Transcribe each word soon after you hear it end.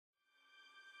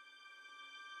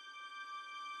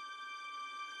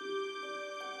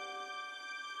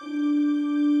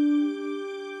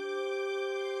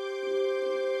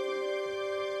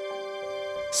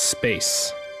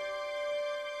Space.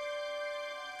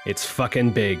 It's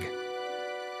fucking big.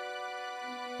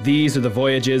 These are the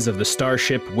voyages of the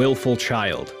starship Willful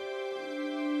Child.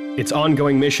 Its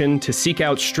ongoing mission to seek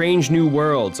out strange new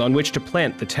worlds on which to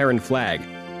plant the Terran flag.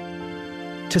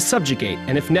 To subjugate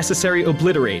and, if necessary,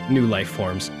 obliterate new life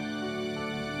forms.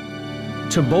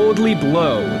 To boldly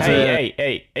blow the...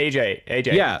 Hey,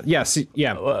 AJ.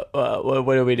 Yeah.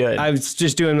 What are we doing? I was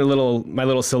just doing my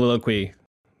little soliloquy,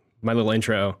 my little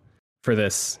intro for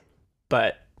this.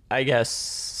 But I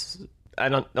guess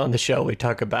on the show we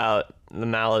talk about the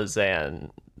Malazan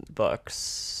books.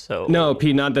 So No,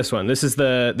 Pete, not this one. This is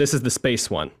the space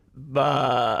one.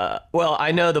 Well,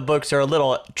 I know the books are a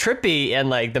little trippy and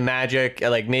like the magic,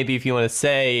 like maybe if you want to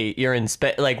say you're in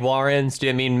space, like Warrens. Do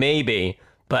you mean maybe?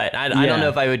 But I don't know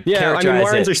if I would characterize I mean,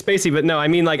 Warrens it. are spacey, but no, I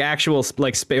mean like actual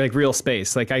like real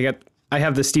space. Like I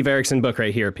have the Steve Erickson book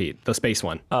right here, Pete, the space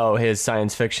one. Oh, his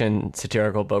science fiction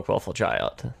satirical book, Willful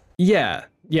Child. Yeah,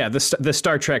 the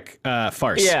Star Trek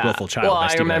farce, Willful Child. Well, by I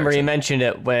Steve remember Erickson. he mentioned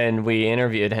it when we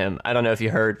interviewed him. I don't know if you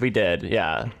heard. We did,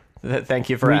 yeah. Thank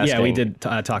you for asking. Yeah, we did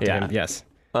talk to him. Yes.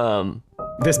 Um,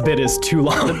 This bit is too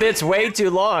long. the bit's way too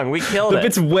long. We killed The it.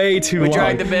 bit's way too long. We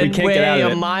dragged the bit can't get out way of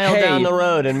a it. mile Hey, down the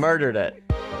road and murdered it.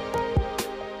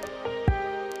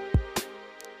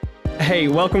 Hey,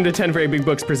 welcome to 10 Very Big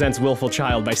Books presents Willful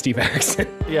Child by Steve Erickson.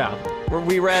 Yeah,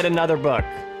 we read another book.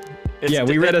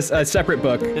 We read a separate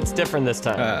book. It's different this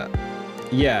time.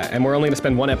 Yeah, and we're only going to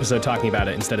spend one episode talking about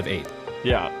it instead of 8.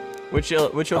 Yeah, which will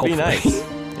be Hopefully. nice.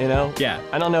 You know? Yeah.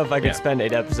 I don't know if I could Yeah. spend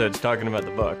 8 episodes talking about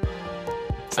the book.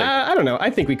 I don't know. I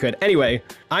think we could. Anyway,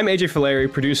 I'm AJ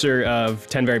Fileri, producer of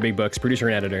 10 Very Big Books, producer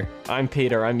and editor. I'm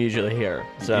Peter. I'm usually here,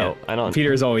 so I don't.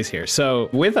 Peter is always here. So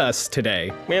with us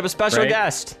today, We have a special Right?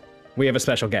 guest. we have a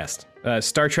special guest,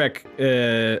 Star Trek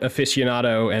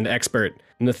aficionado and expert,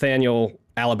 Nathaniel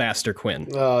Alabaster Quinn.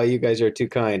 Oh, you guys are too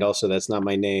kind. Also, that's not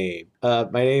my name. My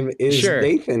name is Sure.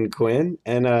 Nathan Quinn,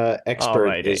 and expert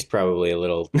Alrighty. is probably a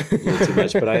little too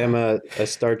much, but I am a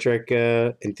Star Trek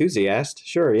enthusiast.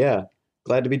 Sure, yeah.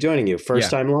 Glad to be joining you.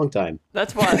 First Yeah. time, long time.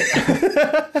 That's why,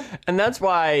 and that's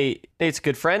why Nate's a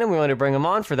good friend, and we want to bring him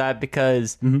on for that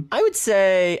because I would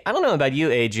say I don't know about you,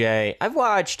 AJ. I've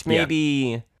watched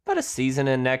maybe about a season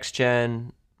in Next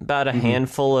Gen, about a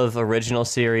handful of original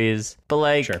series, but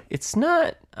like Sure. it's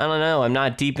not. I don't know. I'm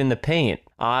not deep in the paint.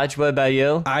 Aj, what about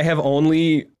you? I have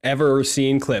only ever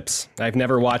seen clips. I've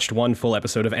never watched one full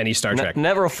episode of any Star Trek.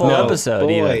 Never a full No, episode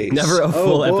either. Boys. Never a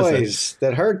full episode. Boys,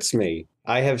 that hurts me.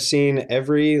 I have seen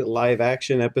every live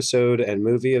action episode and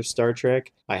movie of Star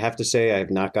Trek. I have to say I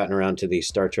have not gotten around to the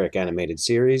Star Trek animated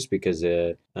series because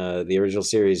the original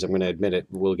series, I'm going to admit it,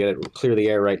 we'll get it clear the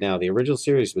air right now. The original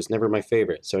series was never my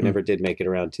favorite, so I never did make it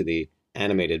around to the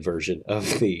animated version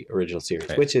of the original series,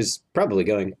 Right. which is probably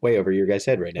going way over your guys'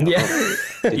 head right now. Yeah.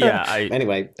 Yeah,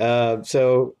 Anyway,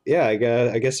 so yeah, I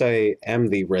guess I am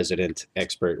the resident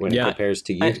expert when Yeah. it compares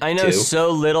to you. I know two. so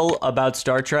little about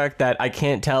Star Trek that I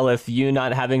can't tell if you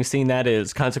not having seen that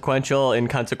is consequential,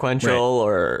 inconsequential, Right.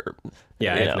 or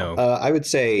Yeah, you I know. know. I would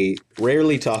say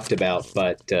rarely talked about,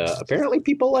 but apparently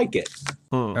people like it.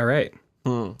 All right.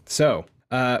 So,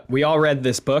 we all read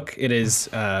this book. It is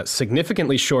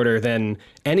significantly shorter than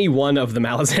any one of the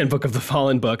Malazan Book of the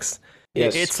Fallen books.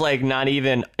 Yes. It's like not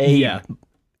even a Yeah.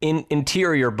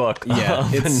 interior book Yeah,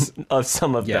 it's- of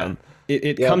some of Yeah. them.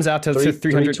 It comes out to 300.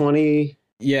 320.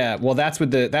 Yeah, well, that's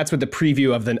with the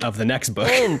preview of the next book.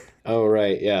 And, Oh,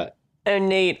 right. Yeah. and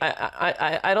Nate,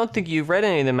 I don't think you've read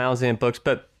any of the Malazan books,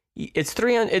 but it's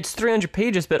 300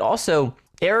 pages, but also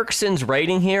Erickson's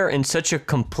writing here in such a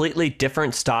completely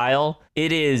different style.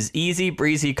 It is easy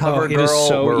breezy cover it girl. is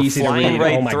so We're easy to flying read.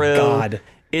 right Oh my through. God.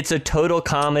 It's a total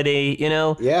comedy, you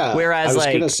know. Yeah. Whereas I was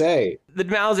like gonna say. the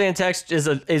Malazan text is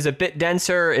a bit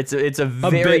denser. It's a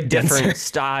very bit different denser.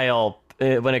 style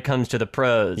when it comes to the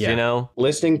prose. Yeah. You know.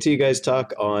 Listening to you guys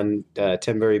talk on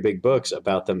 10 Very Big Books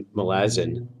about the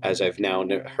Malazan, as I've now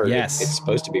heard Yes. it's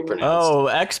supposed to be pronounced. Oh,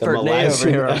 The expert Nate over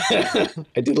here. Malazan.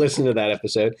 I did listen to that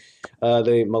episode.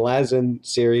 The Malazan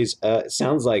series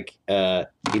sounds like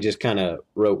he just kind of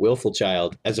wrote Willful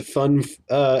Child as a fun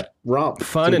romp.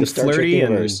 Fun through and the Star Trek flirty and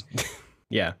universe.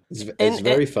 yeah. It's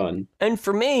very fun. And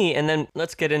for me, and then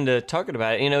let's get into talking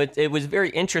about it. You know, it was very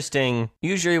interesting.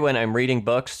 Usually, when I'm reading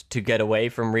books to get away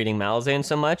from reading Malazan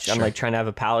so much, I'm like trying to have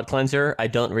a palate cleanser. I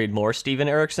don't read more Steven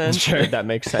Erickson. Sure. If that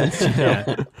makes sense. You know?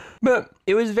 Yeah. But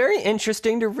it was very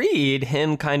interesting to read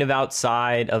him kind of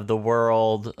outside of the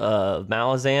world of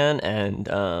Malazan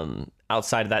and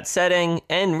outside of that setting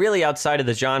and really outside of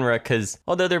the genre because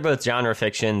although they're both genre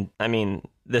fiction, I mean,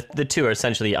 the two are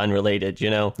essentially unrelated, you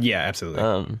know? Yeah,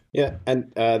 absolutely. Yeah,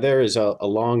 and there is a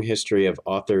long history of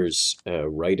authors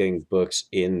writing books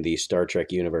in the Star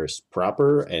Trek universe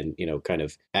proper, and kind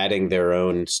of adding their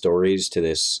own stories to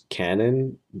this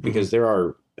canon, because there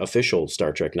are official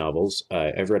Star Trek novels.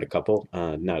 I've read a couple,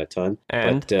 not a ton.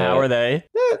 And but, how are they?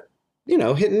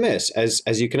 Hit and miss,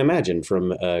 as you can imagine,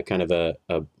 from kind of a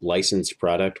licensed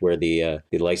product where the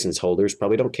license holders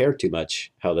probably don't care too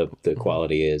much how the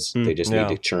quality is. They just need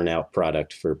to churn out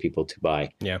product for people to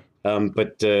buy. Yeah.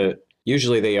 But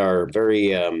usually they are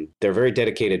they're very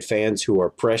dedicated fans who are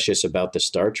precious about the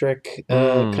Star Trek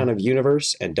kind of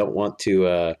universe and don't want to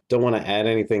add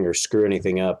anything or screw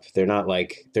anything up. They're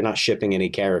not shipping any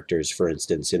characters, for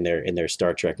instance, in their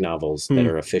Star Trek novels that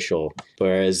are official.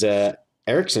 Whereas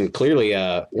Erickson clearly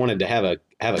wanted to have a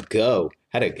go.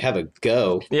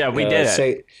 Yeah, we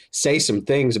did say some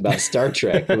things about Star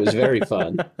Trek. It was very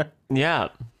fun. Yeah.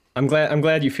 I'm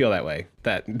glad you feel that way,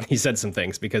 that he said some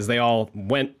things, because they all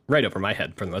went right over my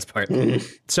head for the most part.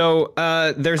 So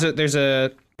there's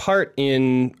a part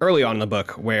early on in the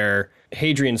book where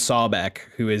Hadrian Sawbeck,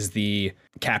 who is the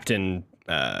captain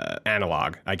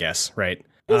analog, I guess, right?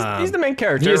 He's the main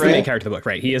character. He is right? the main character of the book,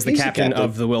 right? He is the captain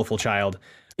of the Willful Child.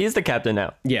 He's the captain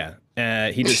now. Yeah.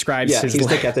 He describes he's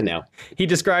the captain now. He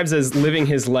describes as living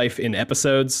his life in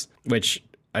episodes, which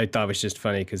I thought was just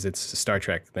funny because it's Star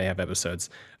Trek. They have episodes.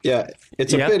 Yeah,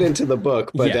 it's a bit into the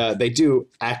book, but they do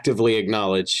actively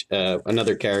acknowledge,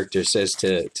 another character says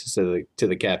to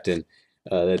the captain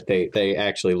that they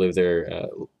actually live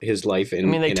his life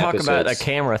in they talk episodes. about a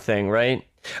camera thing, right?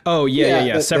 Oh,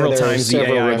 yeah. Several times the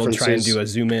AI references. will try and do a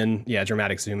zoom in. Yeah,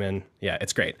 dramatic zoom in. Yeah,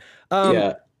 it's great.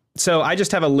 Yeah. So I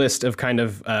just have a list of kind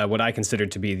of what I consider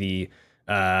to be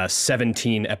the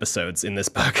 17 episodes in this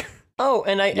book. Oh,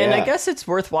 and I guess it's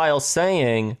worthwhile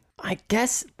saying, I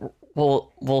guess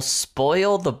we'll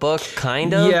spoil the book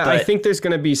kind of. Yeah, but I think there's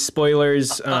going to be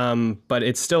spoilers, but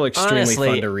it's still extremely honestly,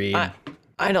 fun to read.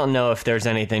 I don't know if there's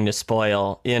anything to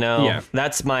spoil, Yeah.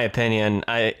 That's my opinion.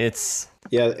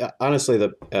 Yeah, honestly,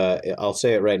 I'll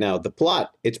say it right now. The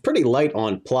plot, it's pretty light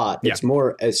on plot. Yeah. It's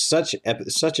more as such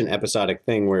an episodic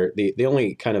thing where the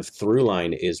only kind of through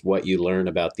line is what you learn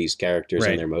about these characters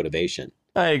and their motivation.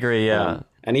 I agree, yeah.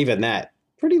 And even that,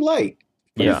 pretty light,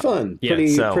 pretty fun, Yeah,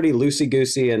 pretty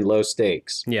loosey-goosey and low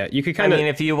stakes. Yeah, you could kind of...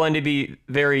 if you wanted to be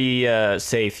very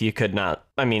safe, you could not.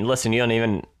 Listen, you don't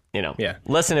even...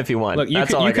 listen if you want. Look, you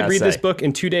could read this book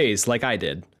in 2 days, like I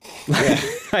did.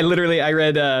 I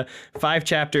read 5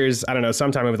 chapters, I don't know,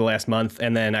 sometime over the last month,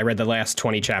 and then I read the last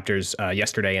 20 chapters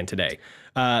yesterday and today.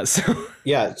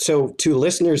 So to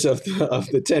listeners of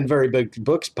the 10 Very Big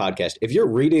Books podcast, if you're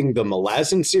reading the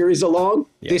Malazan series along,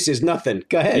 this is nothing.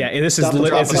 Go ahead. Yeah, this is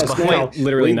quite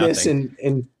literally read nothing. This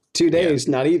in 2 days,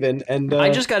 not even. And I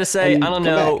just got to say, I don't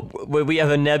know, we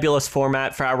have a nebulous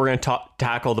format for how we're going to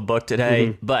tackle the book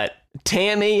today, but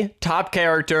Tammy, top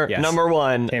character, number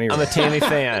one. Tammy I'm a Tammy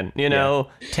fan,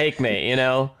 take me,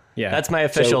 Yeah. That's my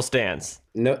official stance.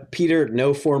 No, Peter,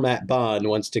 no format Bond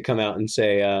wants to come out and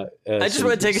say. I just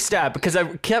want to take a stab because I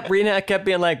kept reading it. I kept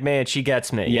being like, man, she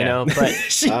gets me, But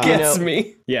she gets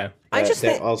me. Yeah. I just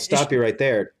think I'll stop you right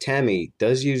there. Tammy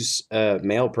does use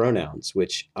male pronouns,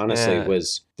 which honestly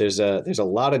there's a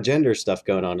lot of gender stuff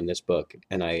going on in this book,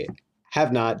 and I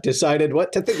have not decided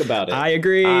what to think about it. I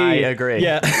agree.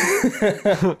 Yeah.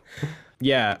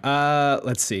 Yeah.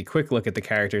 Let's see. Quick look at the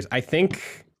characters. I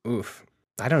think.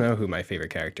 I don't know who my favorite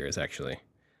character is, actually.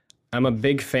 I'm a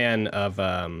big fan of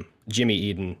Jimmy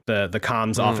Eden, the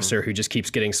comms officer who just keeps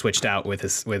getting switched out with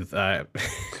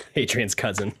Hadrian's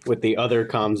cousin. With the other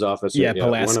comms officer. Yeah, one of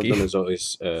Pulaski. them is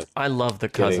always I love the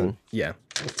cousin. Yeah.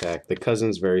 attacked. The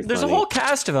cousin's very funny. There's a whole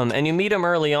cast of them, and you meet them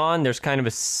early on. There's kind of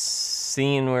a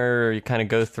scene where you kind of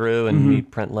go through and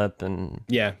meet Printlip and...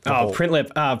 Yeah. Printlip.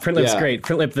 Printlip's great.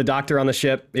 Printlip, the doctor on the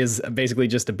ship, is basically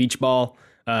just a beach ball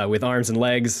with arms and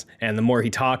legs, and the more he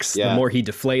talks, the more he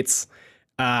deflates.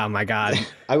 Oh my God.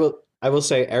 I will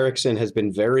say Erickson has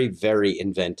been very, very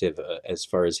inventive as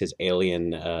far as his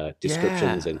alien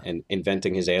descriptions and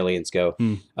inventing his aliens go.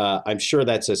 I'm sure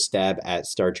that's a stab at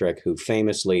Star Trek, who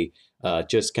famously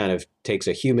just kind of takes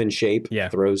a human shape,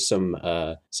 throws some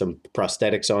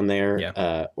prosthetics on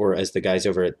there, or as the guys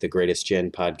over at the Greatest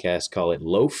Gen podcast call it,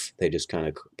 loaf. They just kind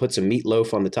of put some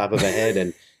meatloaf on the top of a head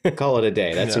and call it a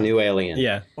day. That's a new alien.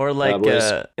 Yeah. Or like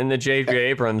in the J.J.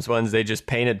 Abrams ones, they just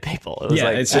painted people. It was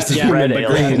it's just a red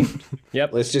alien. Green.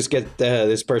 Yep. Let's just get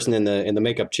this person in the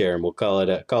makeup chair and we'll call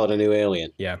it a new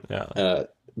alien. Yeah.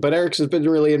 but Eric's been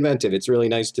really inventive. It's really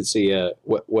nice to see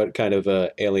what kind of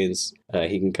aliens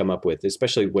he can come up with,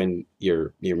 especially when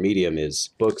your medium is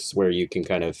books where you can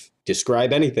kind of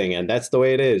describe anything, and that's the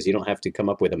way it is. You don't have to come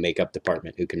up with a makeup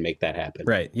department who can make that happen.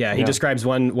 Right. Yeah. He describes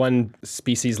one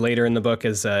species later in the book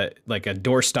as like a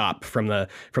doorstop from the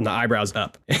eyebrows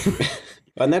up.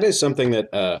 And that is something that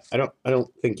I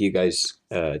don't think you guys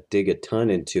dig a ton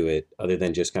into it, other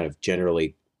than just kind of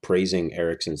generally praising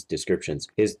Erickson's descriptions.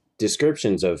 His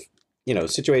descriptions of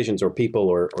situations or people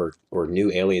or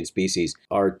new alien species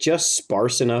are just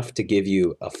sparse enough to give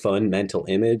you a fun mental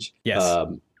image. Yes.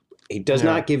 He does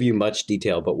not give you much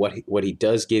detail, but what he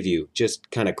does give you just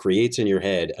kind of creates in your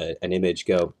head an image.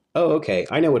 Go, oh, okay,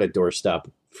 I know what a doorstop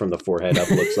from the forehead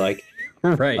up looks like.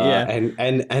 Right. Yeah.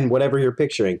 And whatever you're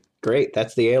picturing, great.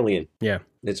 That's the alien. Yeah.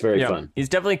 It's very fun. He's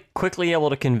definitely quickly able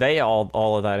to convey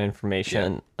all of that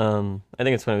information. Yeah. I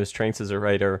think it's one of his strengths as a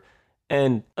writer.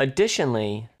 And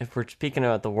additionally, if we're speaking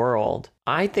about the world,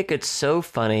 I think it's so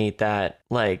funny that,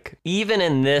 like, even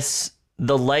in this,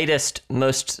 the lightest,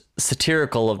 most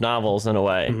satirical of novels in a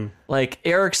way, like,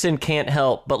 Erickson can't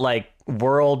help but, like,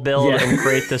 world build and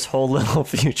create this whole little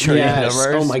future universe.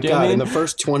 Oh my God. In the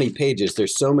first 20 pages,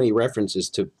 there's so many references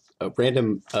to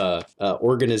random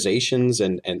organizations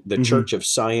and the Church of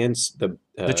Science, the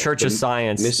Church of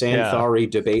Science, Misanthropy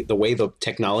debate, the way the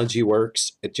technology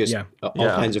works. It just all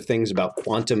kinds of things about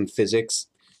quantum physics.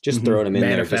 Just throwing them in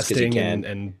there just because you can.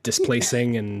 And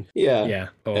displacing and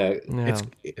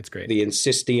it's great. The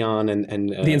insistion and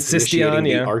the insistion,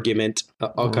 the argument,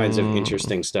 all kinds of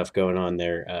interesting stuff going on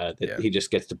there that he just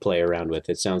gets to play around with.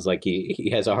 It sounds like he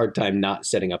has a hard time not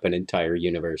setting up an entire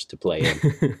universe to play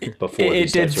in before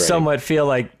it did somewhat feel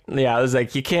like, I was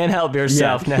like, you can't help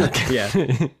yourself now.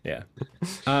 Yeah.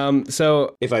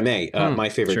 So if I may, my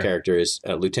favorite character is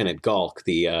Lieutenant Galk,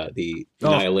 the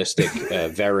nihilistic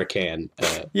Varican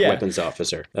weapons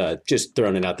officer. Just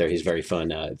throwing it out there. He's very fun.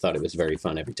 Thought it was very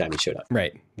fun every time he showed up.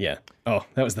 Right. Yeah. Oh,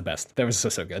 that was the best. That was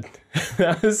so good.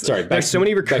 Sorry. There's so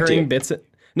many recurring bits.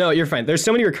 No, you're fine. There's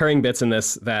so many recurring bits in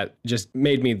this that just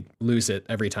made me lose it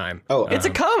every time. Oh, it's a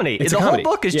comedy. The whole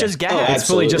book is just gags. It's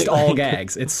fully just all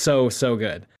gags. It's so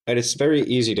good. And it's very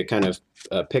easy to kind of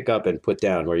pick up and put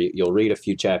down, where you'll read a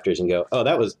few chapters and go, oh,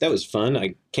 that was fun.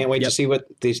 I can't wait to see what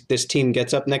this team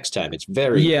gets up next time. It's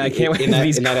very I can't wait in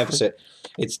that episode.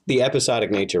 It's the episodic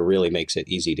nature really makes it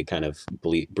easy to kind of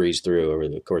breeze through over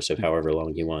the course of however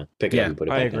long you want. Pick it up and put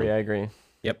it back down. I agree.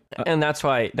 Yep. And that's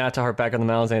why, not to harp back on the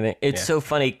Malazan anything, it's so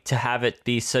funny to have it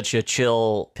be such a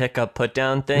chill pick up put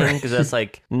down thing, because that's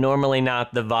like normally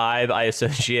not the vibe I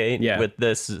associate with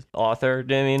this author.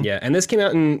 Do you know what I mean? Yeah. And this came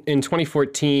out in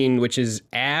 2014, which is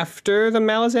after the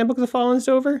Malazan Book of the Fallen is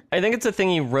over. I think it's a thing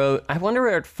he wrote. I wonder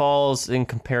where it falls in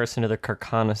comparison to the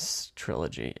Carcanis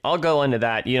trilogy. I'll go into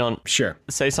that. You don't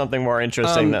say something more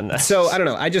interesting than this. So I don't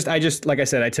know. I just like I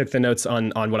said, I took the notes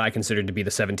on what I considered to be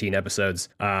the 17 episodes.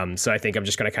 So I think I'm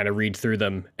just going to kind of read through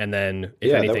them, and then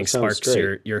if anything sparks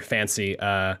your fancy,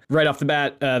 right off the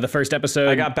bat, the first episode.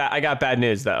 I got bad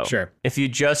news though. Sure. If you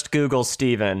just Google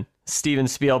Steven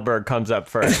Spielberg comes up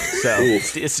first. So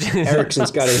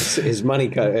Erickson's got his money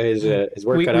cut, his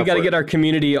work cut out. We got to get our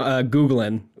community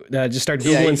Googling. Just start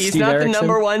Googling he's Steve not Erickson. The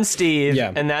number one Steve,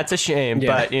 and that's a shame.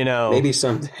 But maybe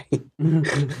someday,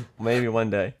 maybe one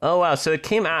day. Oh wow! So it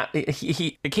came out.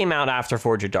 It came out after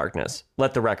Forge of Darkness.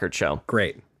 Let the record show.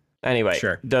 Great. Anyway,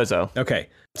 Dozo. Okay,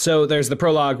 so there's the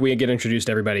prologue. We get introduced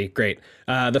to everybody. Great.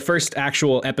 The first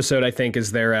actual episode, I think,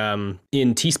 is they're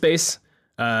in T-Space,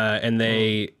 and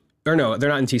they... Or no, they're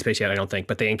not in T-Space yet, I don't think,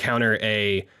 but they encounter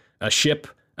a ship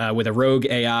with a rogue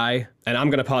AI. And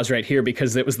I'm going to pause right here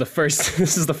because it was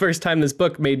this is the first time this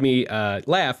book made me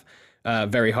laugh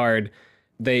very hard.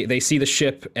 They see the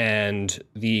ship, and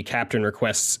the captain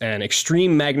requests an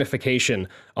extreme magnification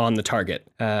on the target.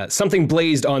 Something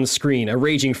blazed on screen, a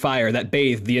raging fire that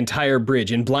bathed the entire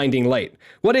bridge in blinding light.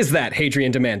 What is that?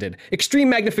 Hadrian demanded. Extreme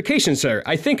magnification, sir.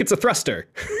 I think it's a thruster.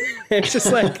 It's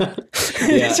just like,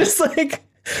 it's just like,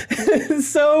 it's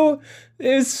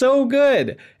so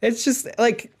good. It's just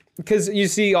like, because you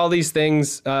see all these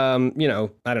things, I don't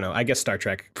know, I guess Star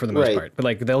Trek for the most part, but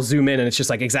like they'll zoom in and it's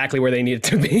just like exactly where they need it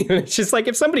to be. And it's just like,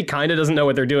 if somebody kind of doesn't know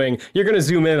what they're doing, you're going to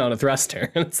zoom in on a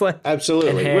thruster. And it's like,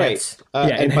 absolutely. Enhance.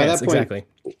 Right. And by that point, exactly.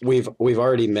 we've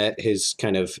already met his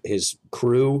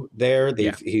crew there.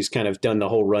 He's kind of done the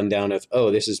whole rundown of,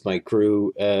 oh, this is my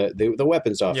crew, the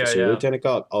weapons officer, Lieutenant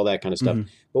Galt, all that kind of stuff.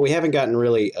 But we haven't gotten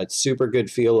really a super good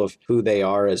feel of who they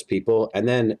are as people. And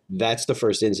then that's the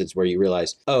first instance where you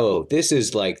realize, oh, this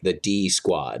is like the D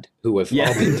squad who have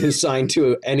all been assigned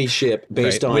to any ship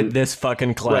based on with this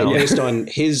fucking clown, based on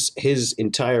his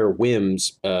entire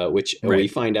whims, which we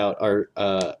find out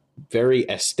are very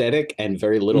aesthetic and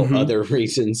very little other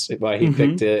reasons why he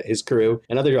picked his crew,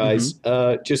 and otherwise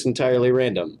just entirely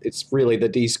random. It's really the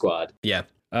D squad. Yeah.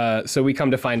 So we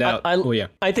come to find out.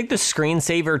 I think the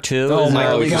screensaver too. Oh my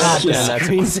god, the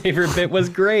screensaver bit was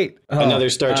great. Another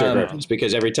Star Trek reference,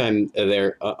 because every time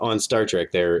they're on Star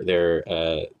Trek,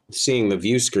 they're seeing the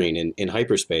view screen in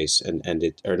hyperspace, and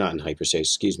it, or not in hyperspace.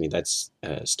 Excuse me, that's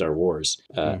Star Wars.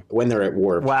 When they're at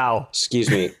warp. Wow.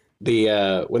 Excuse me.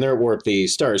 When they're at warp, the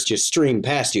stars just stream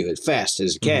past you as fast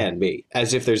as it can be,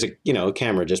 as if there's a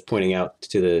camera just pointing out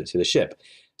to the ship.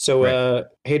 So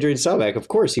Hadrian Salvac, of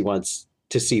course, he wants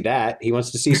to see that. He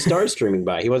wants to see stars streaming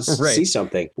by. He wants to see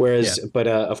something. Whereas, but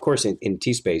of course, in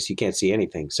T-Space, you can't see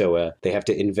anything. So they have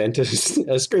to invent a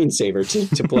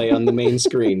screensaver to play on the main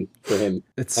screen for him.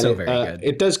 It's so very good.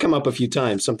 It does come up a few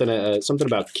times. Something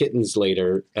about kittens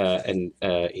later, and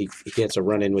he gets a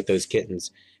run in with those kittens.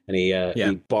 And he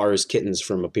bars kittens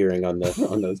from appearing on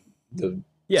the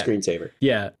screensaver.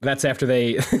 Yeah, that's after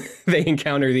they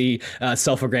encounter the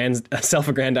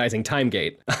self-aggrandizing time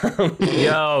gate.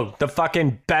 Yo, the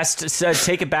fucking best.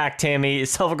 Take it back, Tammy.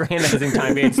 Self-aggrandizing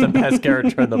time gate's the best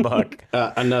character in the book.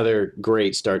 Another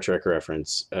great Star Trek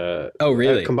reference. Oh,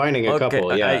 really? Combining a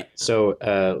couple, yeah.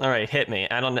 All right, hit me.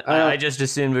 I just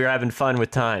assumed we were having fun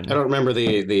with time. I don't remember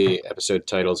the episode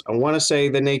titles. I want to say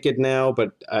The Naked Now,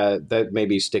 but that may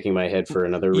be sticking my head for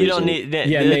another reason. You don't need...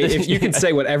 Nate, if you can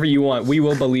say whatever you want, we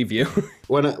will believe you.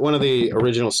 One of the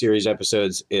original series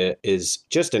episodes is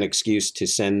just an excuse to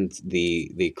send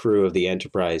the crew of the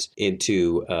Enterprise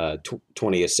into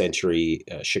 20th century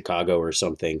Chicago or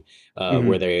something,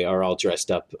 where they are all dressed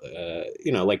up,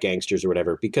 like gangsters or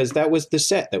whatever, because that was the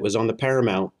set that was on the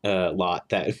Paramount lot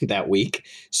that week.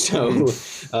 So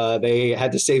they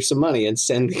had to save some money and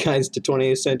send the guys to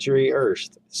 20th century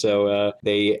Earth. So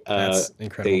they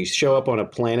show up on a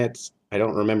planet. I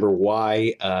don't remember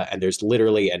why, and there's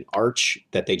literally an arch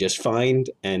that they just find,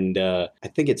 and I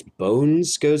think it's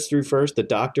Bones goes through first. The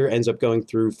Doctor ends up going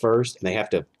through first, and they have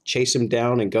to chase him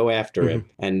down and go after him.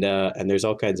 And there's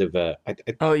all kinds of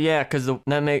because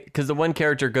the one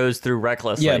character goes through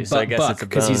recklessly. Yeah, so I guess Buck, it's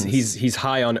because he's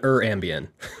high on Ambien.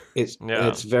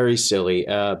 It's very silly,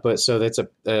 but so that's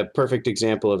a perfect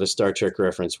example of a Star Trek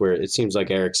reference where it seems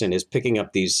like Erickson is picking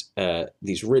up these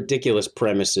ridiculous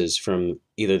premises from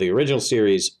either the original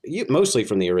series, mostly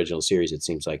from the original series, it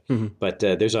seems like, but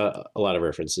there's a lot of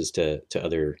references to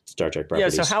other Star Trek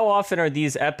properties. Yeah, so how often are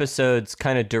these episodes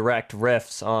kind of direct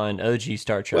riffs on OG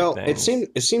Star Trek things?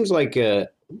 It seems like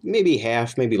maybe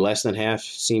half, maybe less than half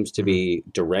seems to be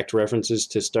direct references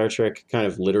to Star Trek, kind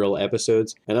of literal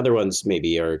episodes, and other ones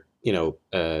maybe are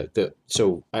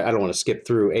so I don't want to skip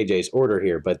through AJ's order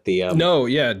here, but the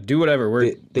do whatever.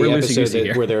 We're episode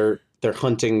here. Where they're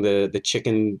hunting the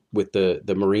chicken with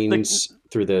the Marines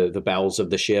through the bowels of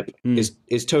the ship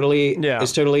is totally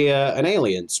an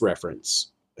Aliens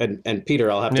reference. And Peter,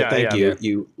 I'll have to thank you. Yeah.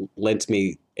 You lent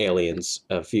me Aliens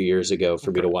a few years ago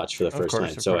for me to watch for the first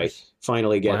time. So I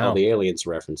finally get all the Aliens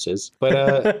references.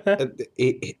 But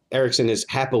Erickson is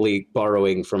happily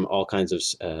borrowing from all kinds of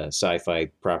sci-fi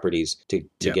properties to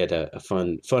get a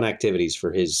fun activities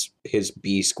for his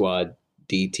B squad,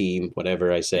 D team,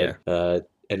 whatever I said.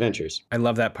 Adventures. I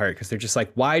love that part because they're just like,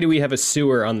 why do we have a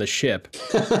sewer on the ship?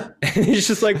 And it's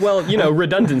just like, well,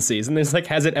 redundancies. And there's like,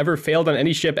 has it ever failed on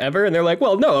any ship ever? And they're like,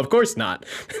 well, no, of course not.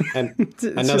 And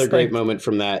another great moment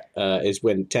from that is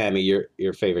when Tammy,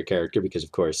 your favorite character, because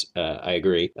of course I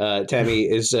agree. Tammy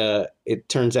is. It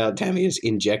turns out Tammy is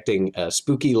injecting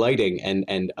spooky lighting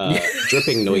and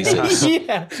dripping noises. In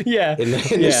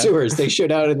the sewers. They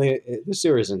showed out in the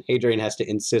sewers, and Hadrian has to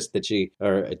insist that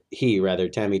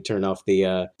Tammy turn off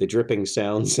the dripping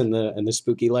sounds and the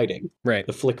spooky lighting. Right.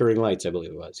 The flickering lights, I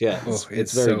believe it was. Yeah.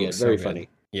 It's very good. Very funny.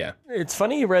 Yeah. It's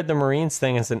funny you read the Marines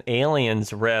thing as an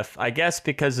Aliens riff. I guess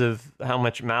because of how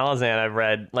much Malazan I've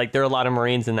read. Like, there are a lot of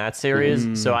Marines in that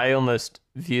series, so I almost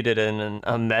viewed it in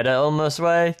a meta almost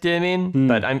way. Do you know what I mean?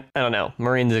 But I don't know.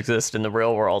 Marines exist in the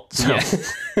real world. So. Yeah.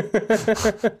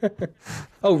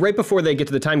 Oh, right before they get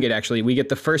to the time gate, actually, we get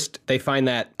they find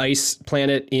that ice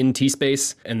planet in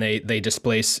T-space, and they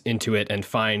displace into it and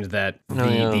find that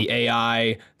the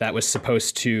AI that was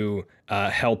supposed to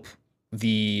help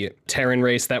the Terran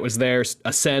race that was there,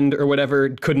 Ascend or whatever,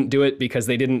 couldn't do it because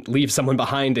they didn't leave someone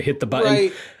behind to hit the button.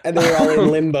 Right, and they were all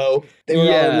in limbo. They were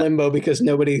all in limbo because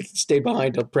nobody stayed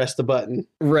behind to press the button.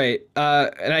 Right,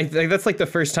 and I think that's like the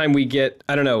first time we get,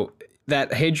 I don't know,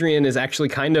 that Hadrian is actually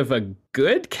kind of a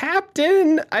good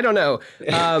captain. I don't know.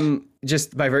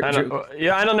 Just by virtue.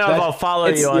 I don't know if I'll follow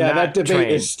you on that debate train.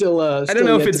 is still. I don't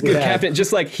know if it's good captain.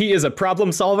 Just like he is a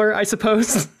problem solver, I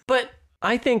suppose. But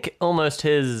I think almost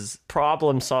his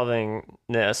problem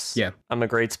solvingness. Yeah. I'm a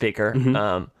great speaker.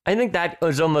 I think that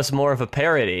was almost more of a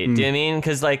parody. Do you know what I mean?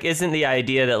 Because like, isn't the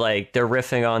idea that like they're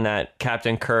riffing on that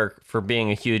Captain Kirk for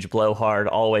being a huge blowhard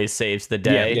always saves the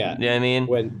day? Yeah. You know what I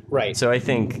mean? Right. So I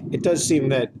think it does seem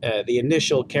that the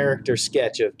initial character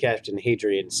sketch of Captain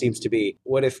Hadrian seems to be,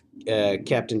 what if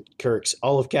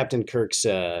all of Captain Kirk's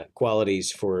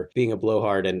qualities for being a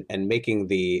blowhard and making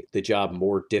the job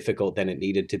more difficult than it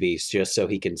needed to be, just so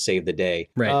he can save the day.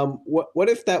 Right. What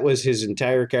if that was his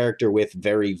entire character with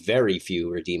very, very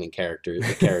few redeeming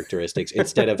characteristics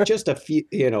instead of just a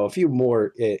few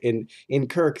more? In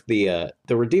Kirk, the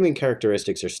redeeming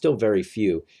characteristics are still very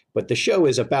few, but the show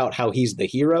is about how he's the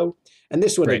hero, and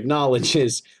this one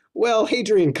acknowledges, well,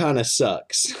 Hadrian kind of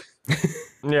sucks.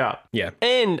 Yeah.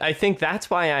 And I think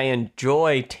that's why I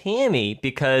enjoy Tammy,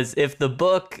 because if the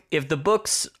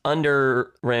book's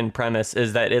underwritten premise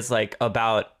is that it's like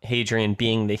about Hadrian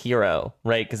being the hero,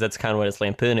 right? Because that's kind of what it's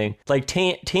lampooning. Like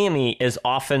Tammy is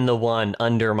often the one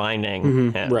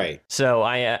undermining him. Right. So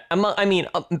I mean,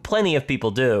 plenty of people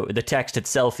do, the text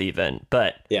itself even,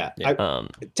 but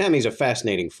Tammy's a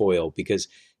fascinating foil because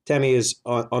Tammy is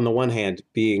on the one hand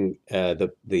being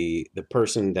the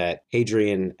person that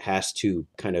Hadrian has to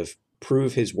kind of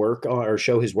prove his work on, or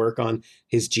show his work on,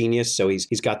 his genius. So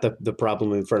he's got the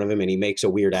problem in front of him and he makes a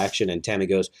weird action, and Tammy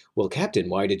goes, well, Captain,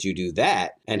 why did you do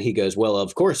that? And he goes, well,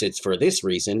 of course it's for this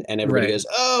reason. And everybody goes,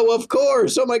 oh, of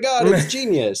course, oh my God, it's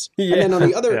genius. And then on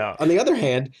the other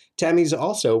hand, Tammy's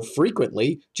also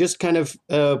frequently just kind of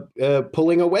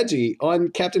pulling a wedgie on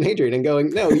Captain Hadrian and going,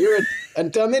 no, you're a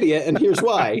dumb idiot, and here's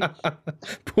why.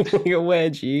 Pulling a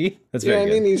wedgie. That's very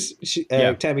good. I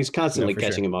mean, Tammy's constantly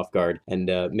catching him off guard and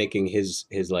making his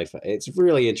life. It's a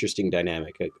really interesting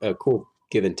dynamic, a cool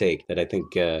give and take that I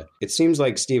think it seems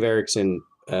like Steve Erickson,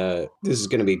 this is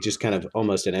going to be just kind of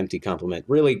almost an empty compliment,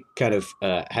 really kind of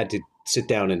had to sit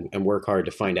down and work hard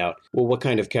to find out, well, what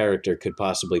kind of character could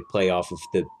possibly play off of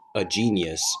a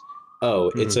genius.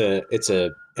 It's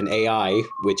an AI,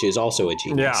 which is also a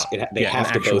genius. They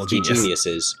have to both be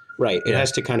geniuses. Right. It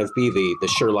has to kind of be the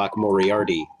Sherlock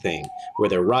Moriarty thing, where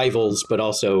they're rivals, but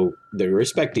also they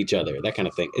respect each other, that kind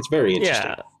of thing. It's very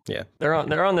interesting. Yeah. They're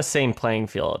on the same playing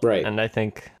field. Right. And I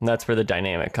think that's where the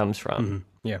dynamic comes from.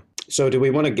 Yeah. So do we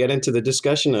want to get into the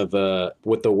discussion of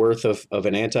what the worth of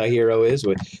an anti-hero is,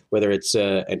 whether it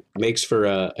makes for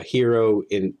a hero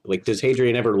in, like, does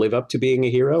Hadrian ever live up to being a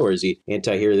hero, or is he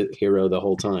anti-hero the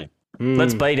whole time?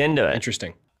 Let's bite into it.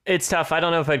 Interesting. It's tough. I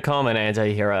don't know if I'd call him an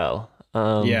anti-hero.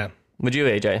 Would you,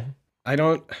 AJ? I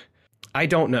don't know. I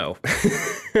don't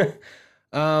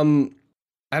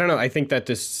know. I think that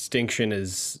distinction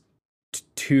is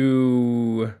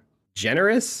too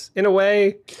generous in a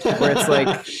way, where it's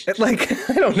like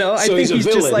I don't know. So I think he's a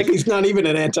villain. just like, he's not even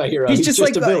an anti-hero. He's just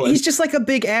like a villain. He's just like a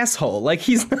big asshole. Like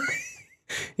he's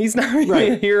not really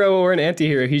a hero or an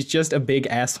anti-hero. He's just a big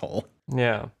asshole.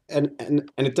 Yeah.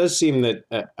 And it does seem that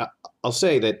I'll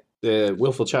say that The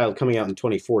Willful Child, coming out in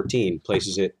 2014,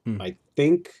 places it, I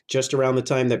think, just around the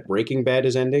time that Breaking Bad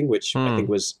is ending, which I think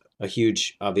was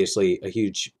obviously a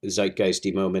huge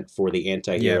zeitgeisty moment for the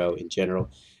anti-hero in general.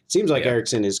 It seems like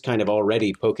Erickson is kind of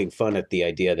already poking fun at the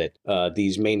idea that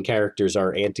these main characters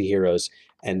are anti-heroes,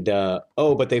 and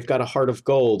but they've got a heart of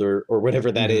gold or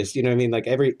whatever that is. You know what I mean? Like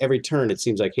every turn, it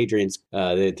seems like Hadrian's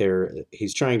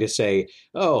he's trying to say,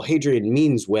 oh, Hadrian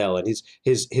means well, and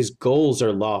his goals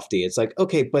are lofty. It's like,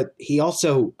 okay, but he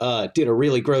also did a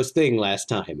really gross thing last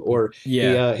time, or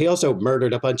he also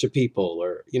murdered a bunch of people,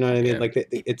 or you know what I mean? Like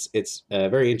it's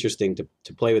very interesting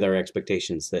to play with our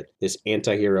expectations that this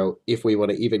anti-hero, if we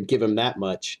want to even give him that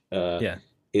much,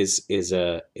 is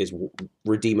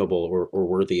redeemable or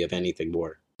worthy of anything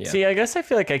more. Yeah. See, I guess I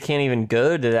feel like I can't even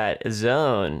go to that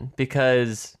zone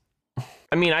because,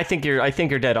 I mean, I think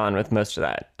you're dead on with most of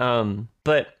that.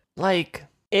 But like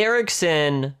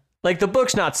Erickson, like the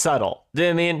book's not subtle. Do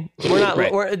you know what I mean? We're not.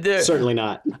 We're certainly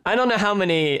not. I don't know how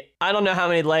many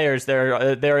layers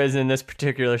there is in this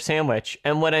particular sandwich.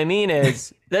 And what I mean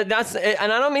is that's,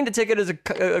 and I don't mean to take it as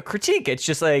a critique. It's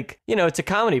just like, it's a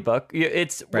comedy book.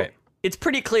 It's right. It's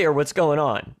pretty clear what's going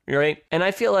on, right? And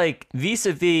I feel like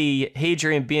vis-a-vis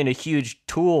Hadrian being a huge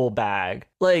tool bag,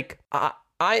 like,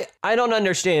 I don't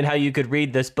understand how you could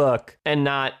read this book and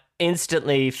not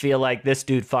instantly feel like this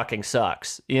dude fucking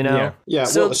sucks, you know? Yeah.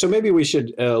 So maybe we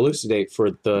should elucidate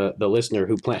for the listener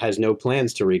who has no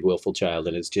plans to read Willful Child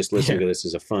and is just listening to this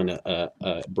as a fun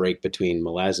break between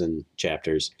Malazan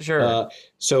chapters. Sure.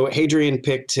 So Hadrian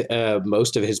picked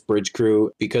most of his bridge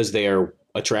crew because they are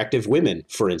attractive women,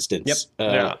 for instance.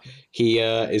 Yep. He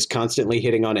is constantly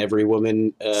hitting on every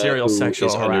woman serial who sexual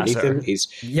is underneath harasser. him.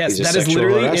 Yes, he's a that is sexual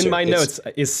literally harasser. in my notes.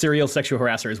 Is serial sexual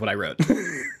harasser is what I wrote.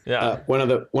 Yeah. One of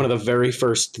the very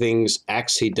first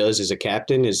acts he does as a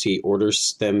captain is he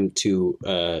orders them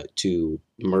to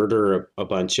murder a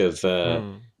bunch of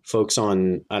folks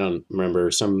on, I don't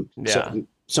remember, some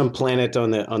planet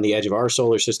on the edge of our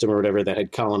solar system or whatever that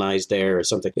had colonized there or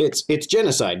something. It's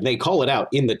genocide. And they call it out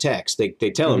in the text. They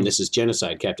tell him this is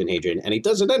genocide, Captain Hadrian, and he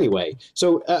does it anyway.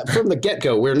 So from the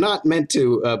get-go, we're not meant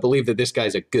to believe that this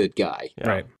guy's a good guy. Yeah.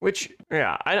 Right. Which,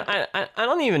 I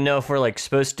don't even know if we're like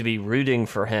supposed to be rooting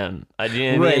for him.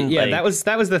 You know what I Right. mean? Yeah. Like,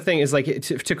 That was the thing. Is like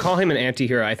to call him an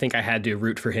anti-hero. I think I had to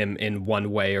root for him in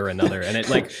one way or another. And it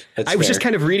like I was just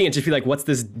kind of reading it, just be like, what's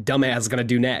this dumbass gonna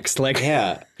do next? Like,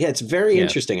 yeah, it's very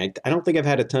interesting. I don't think I've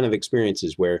had a ton of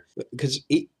experiences where, because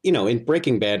in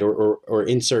Breaking Bad or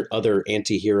insert other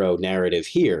anti-hero narrative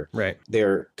here, right.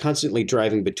 They're constantly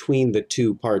driving between the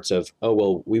two parts of, oh,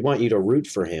 well, we want you to root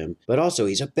for him, but also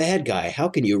he's a bad guy. How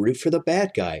can you root for the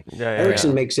bad guy?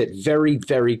 Erikson makes it very,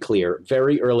 very clear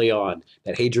very early on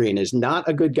that Hadrian is not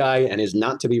a good guy and is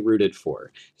not to be rooted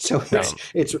for. So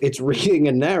it's reading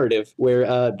a narrative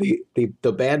where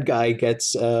the bad guy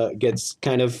gets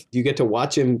kind of, you get to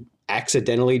watch him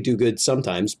accidentally do good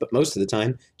sometimes, but most of the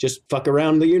time just fuck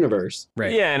around the universe.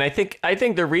 Right. Yeah, and I think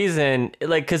the reason,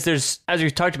 like, because there's, as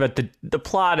we've talked about, the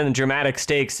plot and the dramatic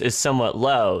stakes is somewhat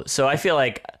low, so I feel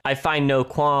like I find no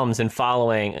qualms in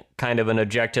following kind of an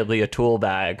objectively a tool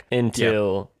bag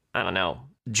into I don't know,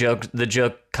 the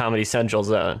joke Comedy Central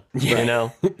zone. Yeah. You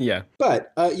know? Yeah.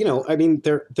 But I mean,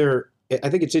 I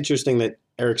think it's interesting that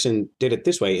Erikson did it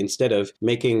this way instead of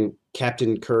making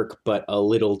Captain Kirk but a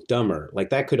little dumber. Like,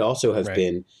 that could also have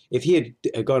been, if he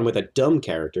had gone with a dumb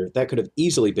character, that could have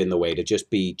easily been the way to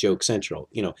just be joke central.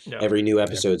 Every new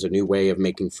episode's a new way of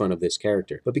making fun of this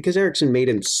character. But because Erikson made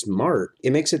him smart,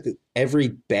 it makes it that every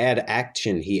bad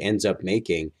action he ends up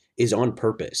making is on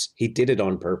purpose. He did it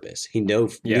on purpose. He knew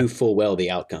full well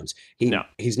the outcomes.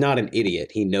 He's not an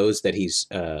idiot. He knows that he's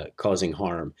causing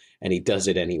harm, and he does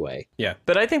it anyway. Yeah.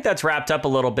 But I think that's wrapped up a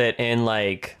little bit in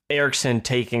like Erikson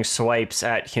taking swipes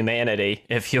at humanity,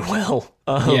 if you will.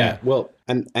 Yeah. Well,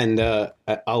 and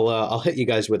I'll hit you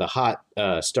guys with a hot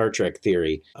Star Trek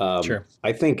theory. Sure.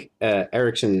 I think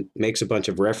Erikson makes a bunch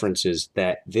of references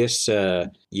that this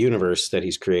universe that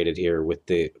he's created here with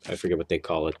I forget what they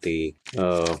call it.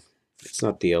 It's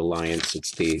not the Alliance. It's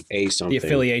the A something. The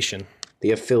affiliation.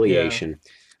 The affiliation.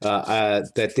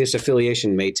 That this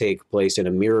affiliation may take place in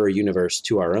a mirror universe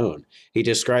to our own. He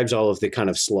describes all of the kind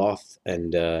of sloth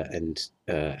and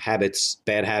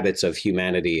bad habits of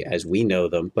humanity as we know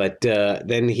them. But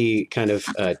then he kind of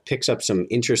picks up some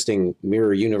interesting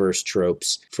mirror universe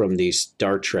tropes from the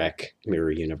Star Trek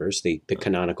mirror universe, the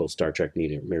canonical Star Trek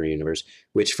mirror universe,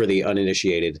 which for the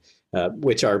uninitiated,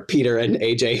 which are Peter and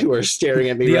AJ, who are staring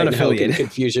at me right now in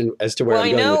confusion as to where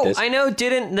I'm going with this. I know.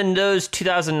 Didn't those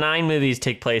 2009 movies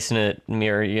take place in a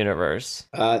mirror universe?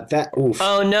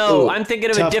 Oh no, I'm thinking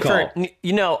of a different.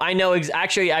 Call. I know.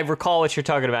 Actually, I recall what you're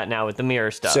talking about now with the mirror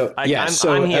stuff.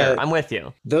 I'm here. I'm with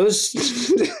you. Those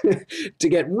to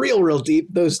get real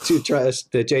deep. Those two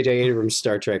the J.J. Abrams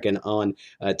Star Trek and On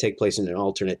take place in an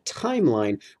alternate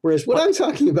timeline. Whereas what I'm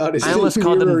talking about is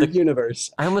the mirror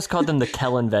universe. I almost called them the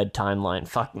Kellenved timeline.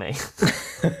 Fuck me.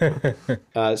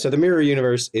 So the mirror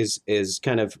universe is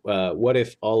kind of what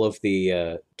if all of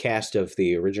the cast of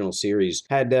the original series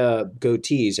had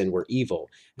goatees and were evil,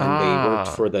 and they worked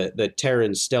for the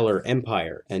Terran Stellar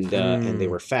Empire, and they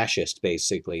were fascist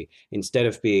basically, instead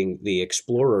of being the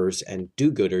explorers and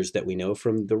do-gooders that we know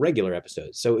from the regular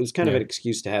episodes. So it was kind of an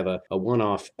excuse to have a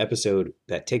one-off episode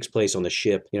that takes place on the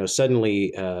ship.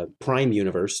 Suddenly Prime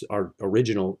Universe, our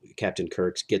original Captain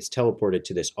Kirk's, gets teleported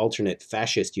to this alternate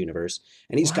fascist universe,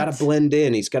 and he's got to blend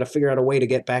in. He's got to figure out a way to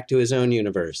get back to his own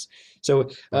universe.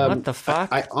 So what the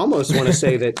fuck? I almost want to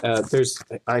say that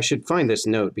I should find this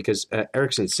note because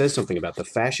Erikson says something about the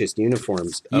fascist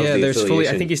uniforms. There's fully.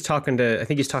 I think he's talking to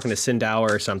Sindawa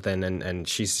or something, and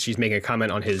she's making a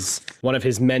comment on one of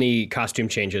his many costume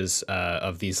changes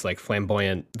of these like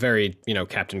flamboyant, very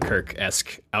Captain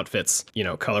Kirk-esque outfits,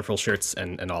 colorful shirts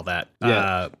and all that.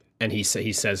 Yeah. And he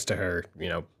says to her,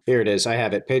 Here it is. I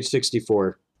have it. Page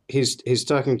 64. he's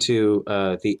talking to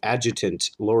the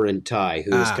adjutant Lauren Tai,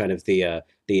 who is kind of the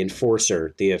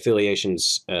enforcer, the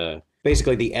affiliation's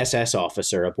basically the SS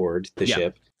officer aboard the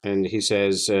ship. And he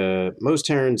says, most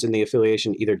Terrans in the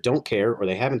affiliation either don't care or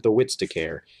they haven't the wits to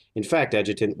care. In fact,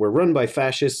 Adjutant, we're run by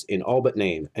fascists in all but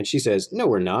name. And she says, no,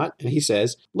 we're not. And he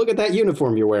says, look at that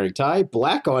uniform you're wearing, Ty.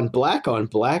 Black on black on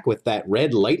black with that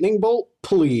red lightning bolt?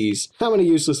 Please. How many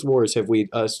useless wars have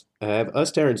us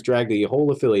Terrans dragged the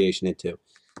whole affiliation into?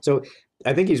 So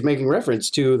I think he's making reference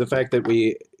to the fact that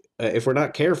if we're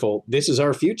not careful, this is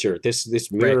our future.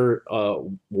 This mirror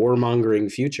warmongering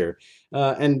future.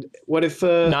 And what if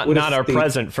not our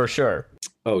present for sure?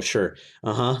 Oh, sure.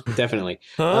 Definitely.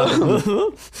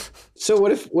 So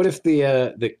what if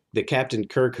the Captain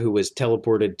Kirk who was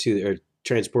teleported to or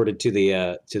transported to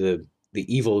the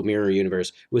evil mirror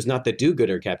universe was not the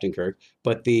do-gooder Captain Kirk,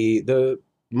 but the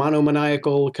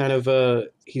monomaniacal kind of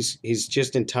he's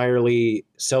just entirely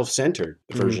self-centered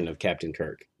version of Captain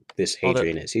Kirk. This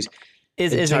Hadrian isn't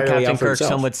Captain Kirk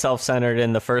somewhat self-centered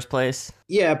in the first place?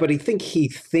 Yeah, but he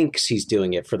thinks he's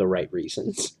doing it for the right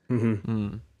reasons.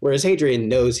 Mm-hmm. Whereas Hadrian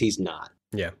knows he's not.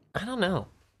 Yeah. I don't know.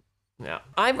 Yeah.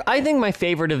 I think my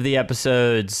favorite of the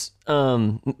episodes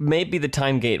may be the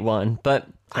Time Gate one, but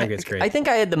I think it's great. I think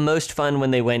I had the most fun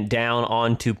when they went down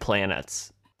onto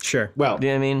planets. Sure. Well, do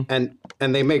you know what I mean?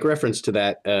 And they make reference to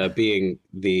that being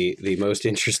the most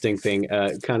interesting thing,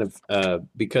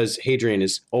 because Hadrian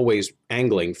is always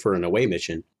angling for an away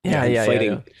mission.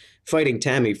 Fighting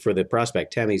Tammy for the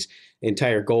prospect. Tammy's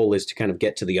entire goal is to kind of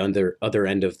get to the other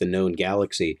end of the known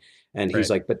galaxy. And he's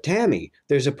like, but Tammy,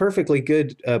 there's a perfectly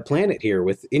good planet here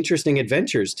with interesting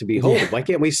adventures to behold. Yeah. Why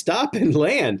can't we stop and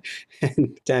land?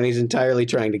 And Tammy's entirely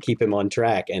trying to keep him on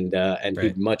track, and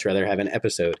he'd much rather have an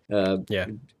episode.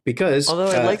 Because although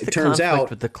I like the turns conflict out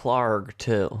with the Klarg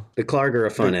too. The Klarg are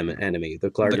a fun enemy.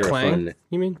 The Klarg are Clang? a fun.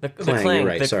 You mean the Clang? You're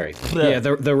right. Sorry. Yeah,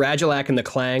 the Radulac and the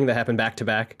Clang that happen back to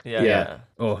back. Yeah.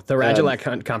 Oh, the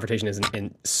Radulac confrontation is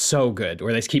so good,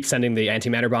 where they keep sending the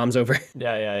antimatter bombs over.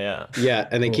 Yeah. Yeah,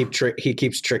 and they he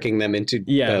keeps tricking them into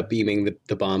beaming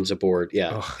the bombs aboard.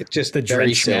 Yeah, it's just the very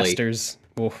Drench silly. Masters.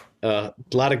 A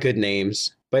lot of good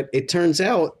names. But it turns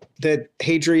out that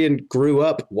Hadrian grew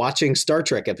up watching Star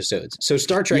Trek episodes. So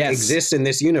Star Trek exists in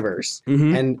this universe.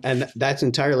 Mm-hmm. And that's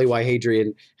entirely why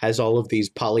Hadrian has all of these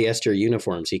polyester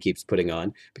uniforms he keeps putting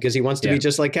on, because he wants to be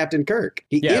just like Captain Kirk.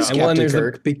 He is Captain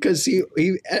Kirk because he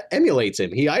emulates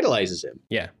him. He idolizes him.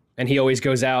 Yeah. And he always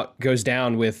goes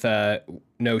down with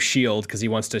no shield because he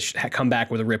wants to come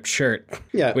back with a ripped shirt.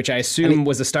 Yeah, which I assume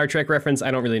was a Star Trek reference. I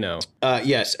don't really know.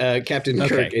 Yes, Captain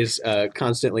Kirk is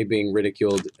constantly being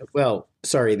ridiculed. Well,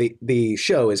 sorry, the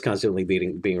show is constantly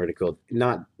being ridiculed,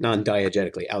 not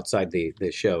non-diegetically. Outside the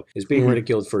show is being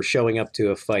ridiculed for showing up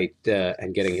to a fight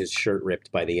and getting his shirt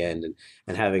ripped by the end,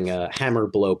 and having hammer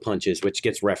blow punches, which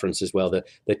gets referenced as well.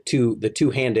 The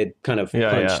two-handed kind of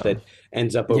punch that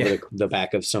ends up over the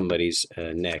back of somebody's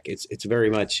neck. It's very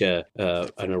much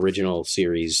an original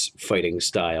series fighting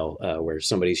style where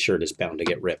somebody's shirt is bound to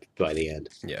get ripped by the end.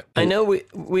 Yeah, I know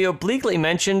we obliquely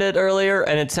mentioned it earlier,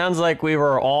 and it sounds like we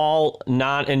were all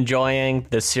not enjoying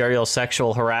the serial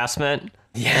sexual harassment.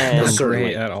 Yeah, not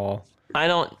great at all. I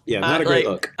don't. Yeah, not a great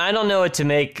look. I don't know what to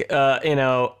make. I don't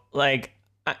know.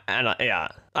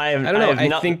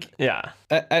 I think. Yeah.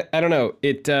 I don't know.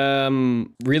 It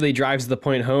really drives the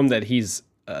point home that he's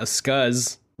a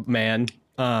scuzz man.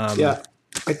 Yeah,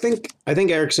 I think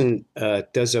Erickson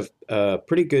does a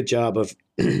pretty good job of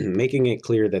making it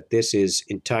clear that this is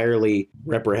entirely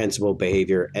reprehensible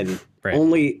behavior, and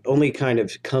only kind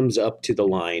of comes up to the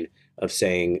line of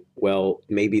saying, well,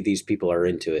 maybe these people are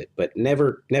into it, but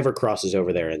never crosses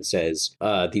over there and says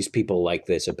these people like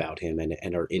this about him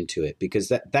and are into it, because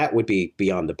that would be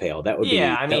beyond the pale. That would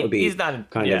be he's not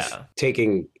kind of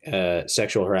taking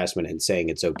sexual harassment and saying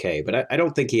it's okay. But I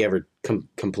don't think he ever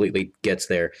completely gets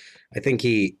there. I think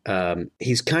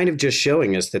he's kind of just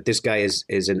showing us that this guy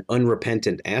is an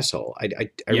unrepentant asshole. I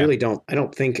really don't. I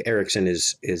don't think Erickson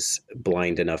is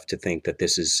blind enough to think that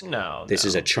this is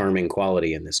a charming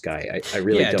quality in this guy. I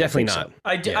really don't definitely think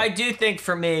not. So. I do think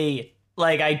for me,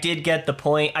 like, I did get the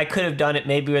point. I could have done it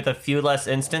maybe with a few less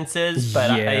instances, but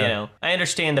I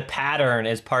understand the pattern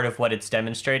as part of what it's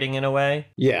demonstrating in a way.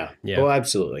 Yeah. Well,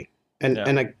 absolutely.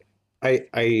 And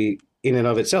I in and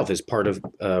of itself is part of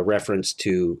reference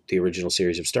to the original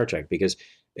series of Star Trek, because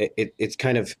it's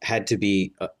kind of had to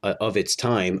be of its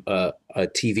time a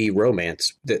TV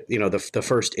romance. That the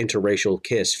first interracial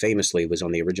kiss famously was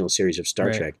on the original series of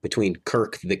Star Trek between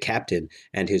Kirk the captain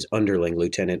and his underling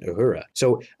Lieutenant Uhura.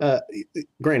 So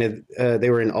granted, they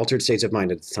were in altered states of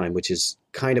mind at the time, which is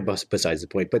kind of besides the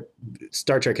point, but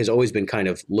Star Trek has always been kind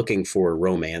of looking for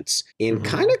romance in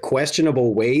kind of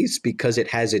questionable ways because it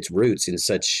has its roots in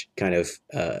such kind of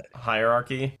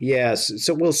hierarchy. Yes.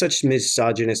 So, such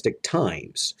misogynistic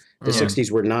times. The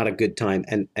 60s were not a good time.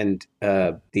 And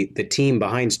the team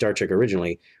behind Star Trek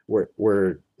originally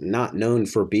were not known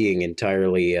for being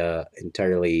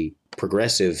entirely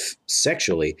progressive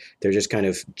sexually. They're just kind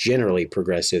of generally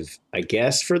progressive, I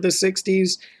guess, for the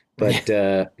 60s. But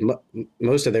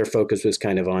most of their focus was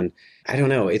kind of on, I don't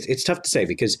know, it's tough to say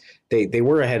because they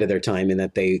were ahead of their time in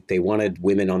that they wanted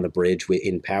women on the bridge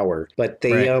in power, but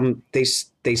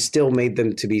they still made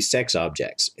them to be sex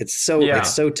objects. It's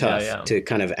so tough to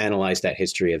kind of analyze that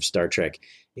history of Star Trek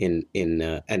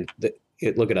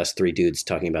look at us three dudes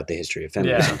talking about the history of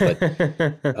feminism,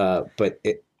 but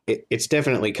it's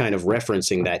definitely kind of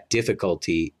referencing that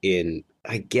difficulty in,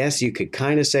 I guess you could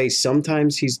kind of say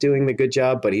sometimes he's doing the good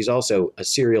job, but he's also a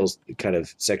serial kind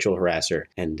of sexual harasser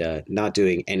and not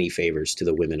doing any favors to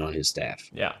the women on his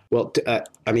staff. Yeah. Well,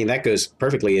 I mean, that goes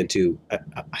perfectly into, I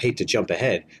hate to jump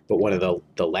ahead, but one of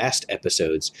the last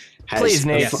episodes has... Please,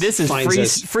 Nate, this is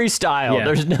freestyle.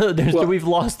 Yeah. We've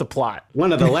lost the plot.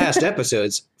 One of the last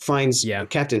episodes finds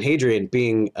Captain Hadrian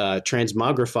being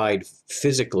transmogrified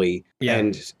physically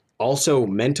and also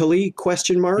mentally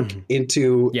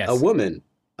into a woman,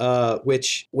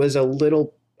 which was a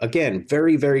little, again,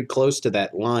 very, very close to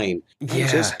that line.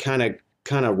 Just kind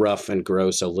of rough and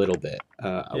gross a little bit.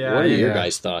 What are your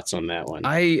guys' thoughts on that one?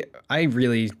 I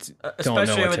really don't know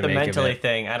especially what with to the make mentally of it.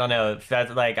 thing. I don't know if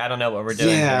that's I don't know what we're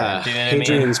doing here. Do you know what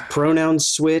Hadrian's I mean? pronoun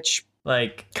switch.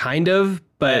 Kind of,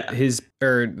 but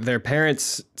their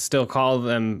parents still call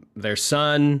them their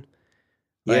son.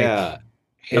 I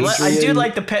do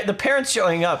like the parents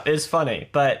showing up is funny,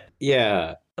 but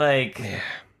and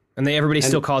everybody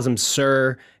still calls him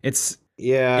sir. It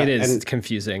is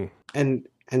confusing. And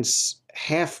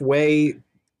halfway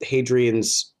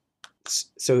Hadrian's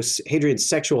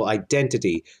sexual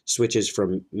identity switches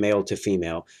from male to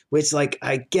female, which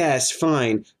I guess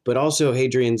fine, but also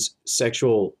Hadrian's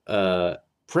sexual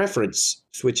preference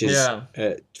switches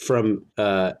from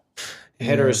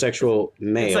heterosexual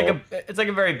male. It's like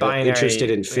a very binary.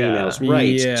 Interested in females,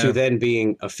 to then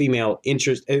being a female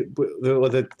interest.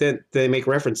 They make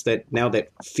reference that now that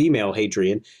female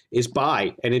Hadrian is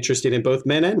bi and interested in both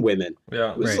men and women.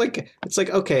 Yeah, it's like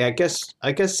okay, I guess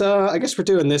we're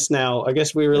doing this now. I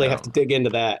guess we really have to dig into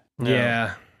that.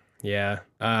 Yeah,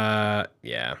 I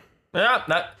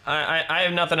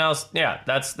have nothing else. Yeah,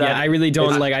 that's that. Yeah, I really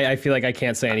don't I feel like I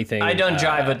can't say anything. I don't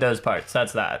jive with those parts.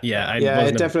 That's that. Yeah, I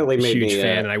it definitely made me a huge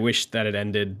fan, and I wish that it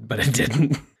ended, but it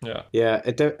didn't.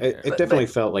 It definitely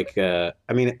felt like. I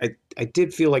mean, I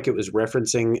did feel like it was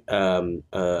referencing an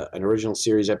original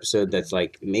series episode that's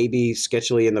maybe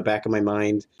sketchily in the back of my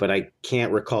mind, but I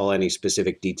can't recall any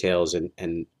specific details.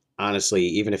 And honestly,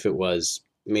 even if it was,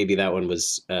 maybe that one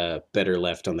was better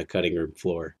left on the cutting room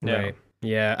floor. Yeah. Right.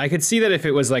 Yeah, I could see that if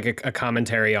it was a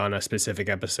commentary on a specific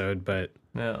episode, but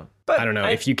I don't know.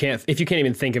 If you can't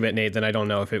even think of it, Nate, then I don't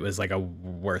know if it was a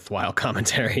worthwhile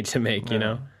commentary to make, you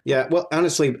know? Yeah, well,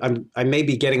 honestly, I may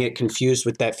be getting it confused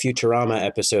with that Futurama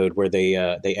episode where they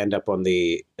end up on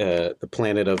the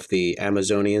planet of the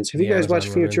Amazonians. Have you guys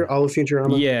watched all of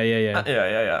Futurama? Yeah. Yeah,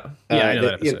 I know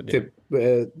that episode.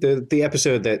 The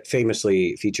episode that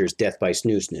famously features Death by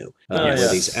Snoo Snoo, where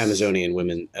these Amazonian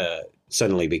women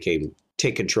suddenly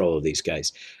take control of these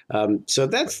guys. So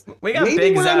that's we got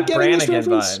big Zap Brannigan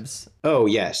vibes. Oh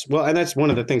yes, well, and that's one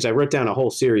of the things I wrote down a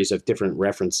whole series of different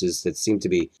references that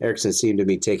Erickson seemed to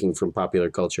be taking from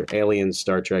popular culture, Aliens,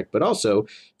 Star Trek, but also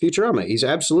Futurama. He's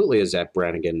absolutely a Zap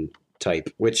Brannigan type,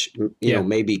 which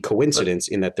may be coincidence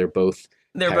in that they're both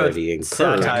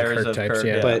satires of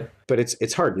Kirk. But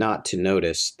it's hard not to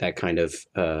notice that kind of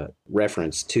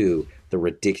reference to the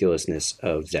ridiculousness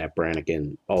of Zap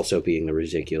Brannigan also being the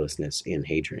ridiculousness in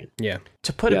Hadrian. Yeah.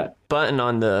 To put a button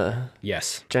on the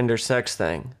gender sex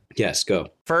thing. Yes, go.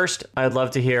 First, I'd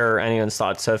love to hear anyone's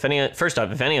thoughts. So if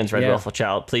anyone's read Willful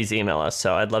Child, please email us.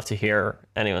 So I'd love to hear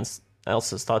anyone's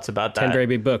else's thoughts about that.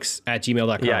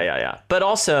 10verybooks@gmail.com. Yeah. But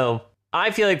also,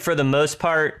 I feel like for the most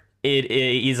part,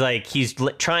 he's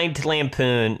trying to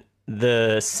lampoon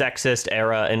the sexist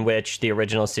era in which the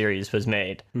original series was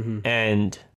made. Mm-hmm.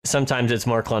 And sometimes it's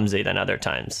more clumsy than other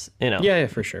times, Yeah,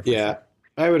 for sure.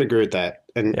 I would agree with that.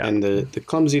 And the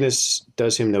clumsiness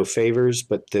does him no favors,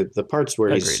 but the parts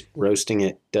where he's roasting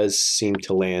it does seem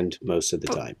to land most of the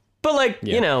time. But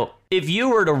if you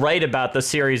were to write about the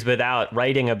series without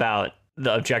writing about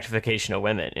the objectification of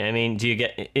women. I mean, do you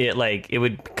get it? Like, it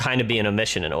would kind of be an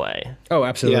omission in a way. Oh,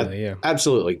 absolutely, yeah.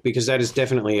 Absolutely, because that is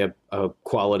definitely a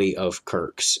quality of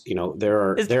Kirk's. You know, there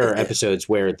are episodes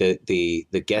where the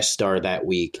guest star that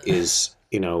week is,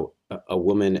 you know, a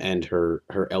woman and her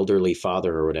elderly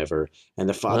father or whatever, and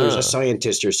the father's a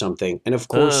scientist or something, and of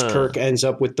course Kirk ends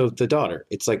up with the daughter.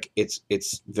 It's like it's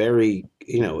very,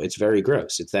 you know, it's very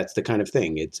gross. That's the kind of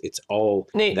thing. It's all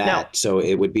Nate, that. now, so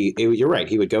you're right.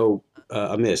 He would go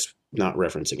amiss not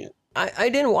referencing it. I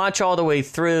didn't watch all the way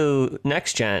through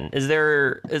Next Gen. Is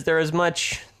there as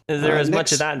much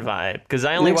much of that vibe? Because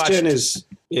I only watched.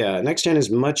 Next Gen is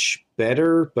much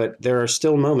better, but there are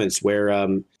still moments where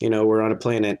you know, we're on a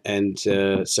planet and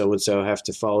so and so have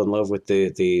to fall in love with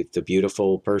the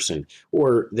beautiful person,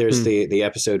 or there's the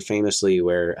episode famously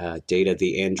where Data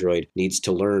the android needs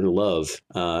to learn love,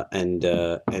 and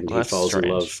he falls in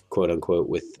love, quote unquote,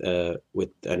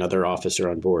 with another officer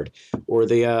on board, or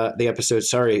the episode,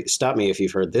 sorry, stop me if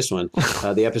you've heard this one,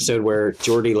 the episode where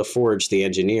Geordi LaForge, the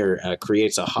engineer,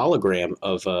 creates a hologram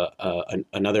of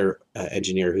another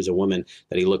engineer who's a woman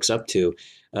that he looks up to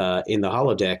in the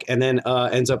holodeck, and then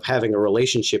ends up having a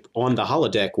relationship on the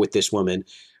holodeck with this woman.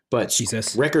 But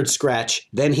Jesus. Record scratch,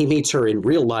 then he meets her in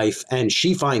real life and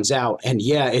she finds out, and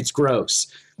yeah, it's gross.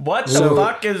 What the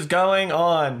fuck is going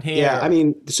on here? Yeah, I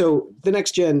mean, so the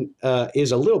Next Gen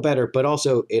is a little better, but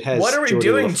also it has What are we Geordi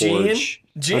doing, LaForge.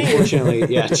 Gene?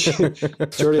 Unfortunately, yeah,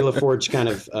 Geordi LaForge kind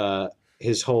of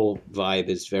his whole vibe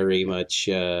is very much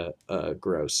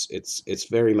gross. It's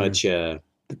very much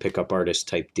the pickup artist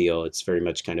type deal. It's very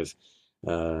much kind of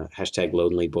hashtag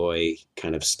lonely boy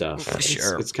kind of stuff.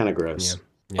 Sure. It's kind of gross. Yeah.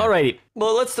 Yeah. Alrighty,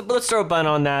 well let's throw a bun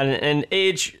on that and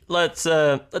Age. Let's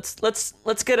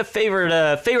get a favorite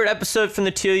episode from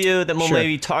the two of you. Then we'll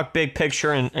maybe talk big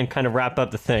picture and kind of wrap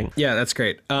up the thing. Yeah, that's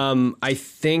great. I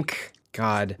think,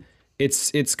 God,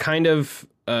 it's kind of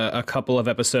a couple of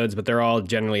episodes, but they're all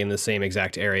generally in the same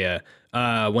exact area.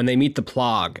 When they meet the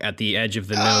Plog at the edge of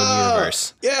the known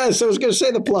universe. Yes, I was going to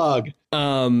say the Plog.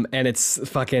 And it's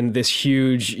fucking this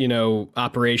huge, you know,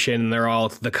 operation. They're all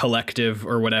the collective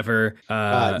or whatever.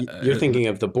 You're thinking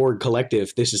of the Borg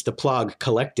Collective. This is the Plog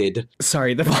Collected.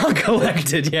 Sorry, the Plog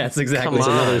Collected. Yes, exactly. It's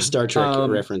another Star Trek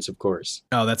reference, of course.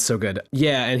 Oh, that's so good.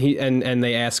 Yeah, and he and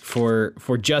they ask for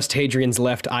just Hadrian's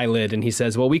left eyelid, and he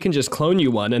says, "Well, we can just clone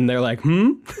you one." And they're like,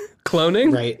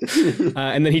 cloning? Right.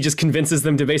 And then he just convinces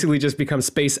them to basically just become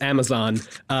Space Amazon,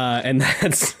 and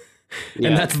that's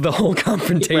the whole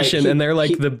confrontation. Right. And they're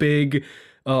like the big,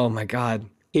 oh my God.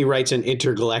 He writes an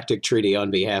intergalactic treaty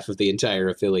on behalf of the entire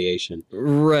affiliation.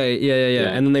 Right. Yeah.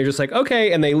 And then they're just like,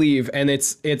 okay, and they leave. And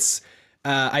it's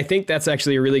I think that's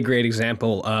actually a really great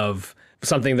example of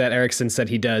something that Erickson said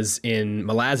he does in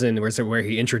Malazan, where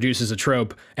he introduces a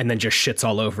trope and then just shits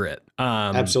all over it.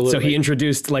 Absolutely. So he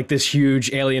introduced like this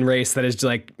huge alien race that is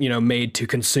like, you know, made to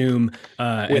consume,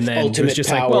 and then it was just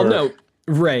power. like, well, no,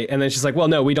 right, and then it's just like, well,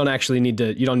 no, we don't actually need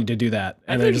to. You don't need to do that.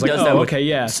 And then just like, oh, okay,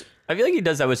 yeah. I feel like he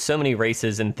does that with so many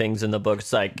races and things in the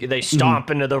books. Like they stomp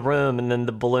into the room and then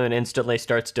the balloon instantly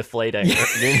starts deflating.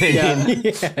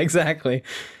 Yeah, exactly.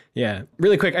 Yeah.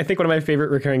 Really quick, I think one of my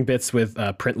favorite recurring bits with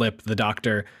Printlip, the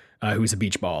doctor, who's a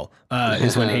beach ball,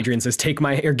 is when Hadrian says, give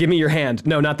me your hand.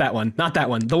 No, not that one. Not that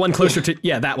one. The one closer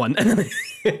to, that one.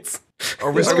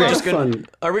 Are we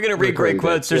going to read great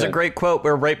quotes? There's a great quote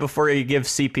where right before he gives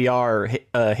CPR,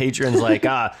 Hadrian's like,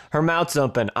 her mouth's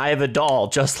open. I have a doll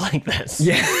just like this.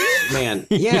 Yeah. Man.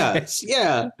 Yeah.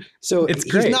 Yeah. So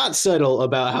he's not subtle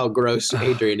about how gross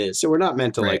Hadrian is. So we're not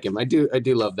meant to like him. I do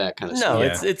love that kind of stuff.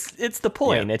 No, it's the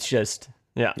point. Yeah. It's just,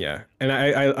 yeah. Yeah. And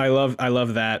I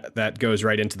love that goes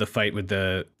right into the fight with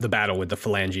the battle with the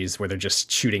phalanges where they're just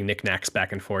shooting knickknacks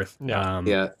back and forth.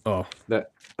 Yeah.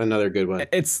 That another good one.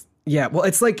 Well,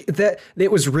 it's like that.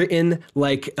 It was written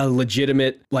like a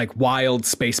legitimate, like wild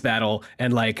space battle,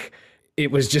 and like it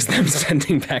was just them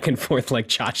sending back and forth like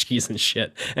tchotchkes and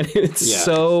shit, and it's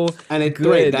so good.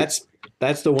 Right,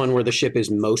 that's the one where the ship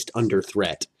is most under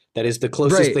threat. That is the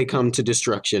closest they come to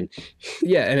destruction.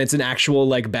 Yeah, and it's an actual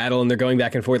like battle, and they're going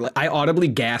back and forth. I audibly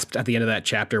gasped at the end of that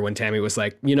chapter when Tammy was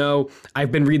like, you know,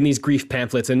 I've been reading these grief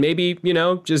pamphlets, and maybe, you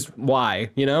know, just why,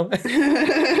 you know?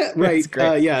 Right.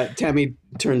 Tammy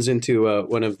turns into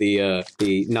one of the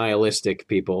nihilistic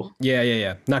people.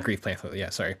 Yeah. Not grief pamphlet. Yeah,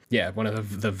 sorry. Yeah, one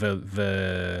of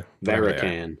the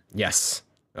Varakan. Yes.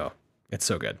 Oh, it's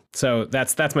so good. So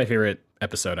that's my favorite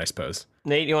episode, I suppose.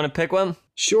 Nate, you want to pick one?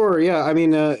 Sure, yeah. I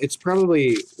mean, it's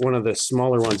probably one of the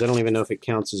smaller ones. I don't even know if it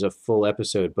counts as a full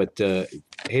episode, but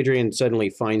Hadrian suddenly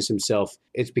finds himself,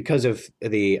 it's because of I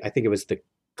think it was the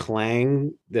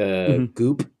clang, the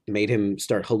goop made him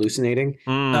start hallucinating.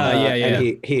 Yeah.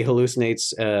 And he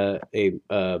hallucinates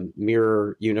a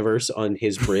mirror universe on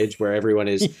his bridge where everyone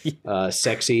is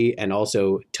sexy and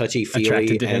also touchy-feely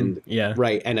Attracted to him. and Yeah.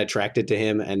 right, and attracted to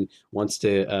him, and wants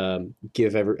to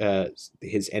give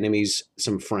his enemies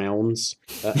some frowns.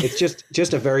 It's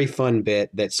just a very fun bit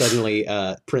that suddenly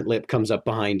Printlip comes up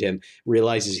behind him,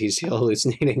 realizes he's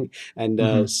hallucinating, and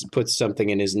puts something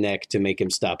in his neck to make him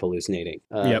stop hallucinating.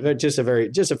 Just a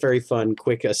very fun,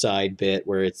 quick aside bit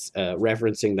where it's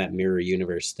referencing that mirror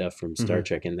universe stuff from Star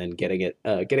Trek, and then getting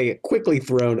it quickly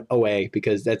thrown away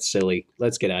because that's silly.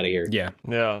 Let's get out of here. Yeah.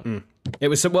 Yeah. It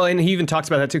was so well, and he even talks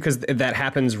about that too, because that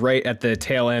happens right at the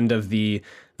tail end of the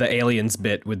aliens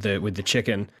bit with the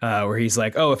chicken, where he's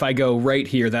like, oh, if I go right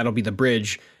here, that'll be the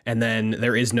bridge, and then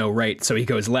there is no right, so he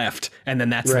goes left, and then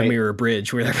that's the mirror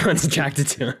bridge where everyone's attracted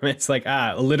to him. It's like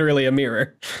literally a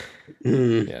mirror.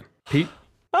 Yeah, Pete.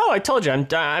 Oh, I told you,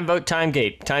 I vote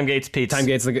Timegate. Timegate's Pete.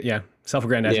 Timegate's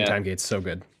self-aggrandizing Timegate's so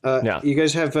good. You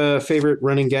guys have favorite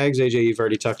running gags? AJ, you've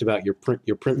already talked about your print.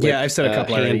 Yeah, I've said a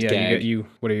couple already. Yeah,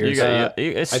 what are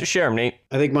yours? Share them, Nate.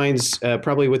 I think mine's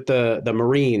probably with the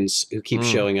Marines who keep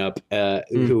showing up,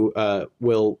 who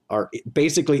are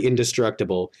basically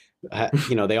indestructible.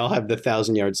 They all have the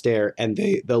 1,000-yard stare, and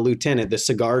the lieutenant, the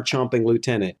cigar chomping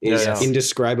lieutenant, is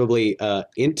indescribably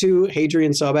into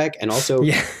Hadrian Sobek, and also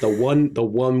the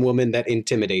one woman that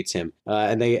intimidates him.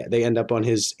 And they end up on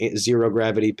his zero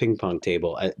gravity ping pong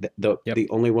table. The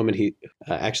only woman he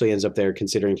actually ends up there,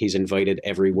 considering he's invited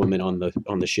every woman on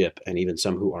the ship, and even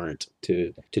some who aren't,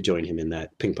 to join him in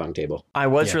that ping pong table. I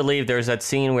was relieved. There's that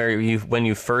scene where when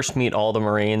you first meet all the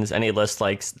Marines, and he lists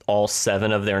like all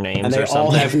 7 of their names, and they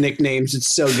all have nicknames. It's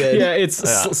so good. Yeah,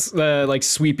 it's like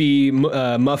Sweepy,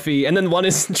 Muffy, and then one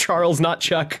is Charles, not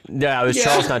Chuck. Yeah, it was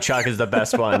Charles, not Chuck is the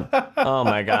best one. Oh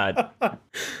my god,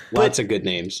 lots of good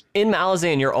names. In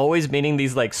Malazan, you're always meeting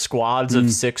these like squads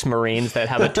of 6 Marines that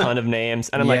have a ton of names,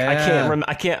 and I'm like,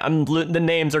 I can't. The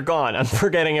names are gone. I'm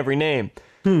forgetting every name.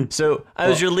 So I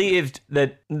was relieved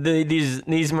that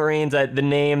these Marines, that the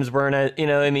names weren't,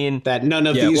 that none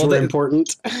of these were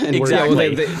important. And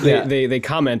exactly. They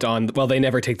comment on, they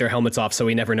never take their helmets off, so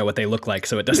we never know what they look like,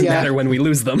 so it doesn't matter when we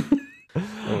lose them.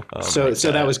 So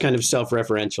that was kind of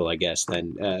self-referential, I guess.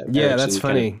 Then that's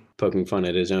funny. Kind of poking fun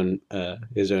at his own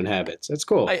habits. That's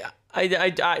cool.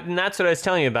 And that's what I was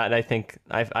telling you about. I think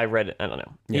I read it. I don't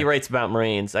know. He writes about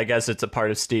Marines. I guess it's a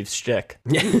part of Steve's shtick.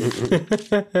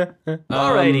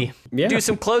 Alrighty. Do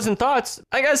some closing thoughts.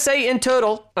 I gotta say, in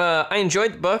total, I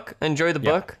enjoyed the book.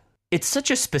 Book. It's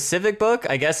such a specific book.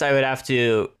 I guess I would have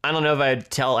to, I don't know if I'd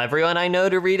tell everyone I know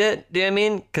to read it. Do you know what I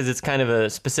mean? Because it's kind of a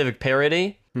specific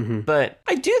parody. But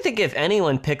I do think if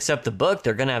anyone picks up the book,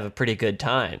 they're gonna have a pretty good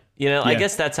time. I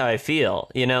guess that's how I feel.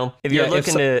 If you're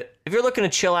looking to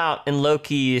chill out in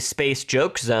low-key space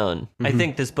joke zone, I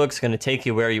think this book's gonna take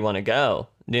you where you want to go.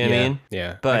 Do you know what I mean?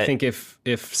 Yeah. But I think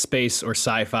if space or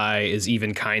sci-fi is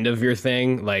even kind of your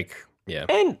thing,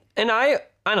 And I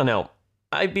don't know.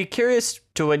 I'd be curious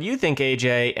to what you think,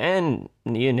 AJ, and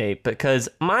you, Nate, because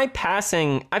my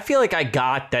passing, I feel like I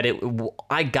got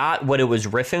what it was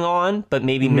riffing on, but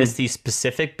maybe missed these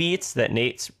specific beats that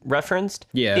Nate's referenced.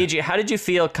 Yeah. AJ, how did you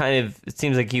feel? It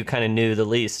seems like you kind of knew the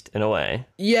least in a way.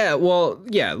 Yeah,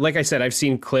 like I said, I've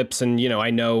seen clips, and I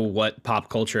know what pop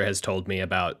culture has told me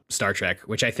about Star Trek,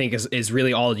 which I think is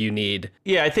really all you need.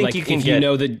 Yeah, I think you can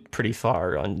get pretty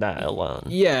far on that alone.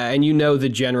 Yeah, and the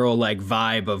general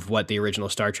vibe of what the original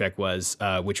Star Trek was,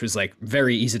 which was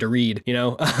very easy to read,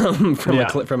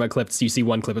 from a clip. So you see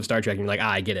one clip of Star Trek and you're like,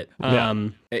 I get it.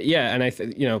 And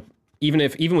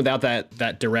even without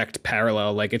that direct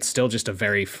parallel, it's still just a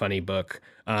very funny book.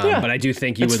 But I do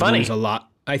think you would lose a lot.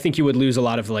 I think you would lose a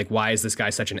lot of why is this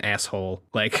guy such an asshole?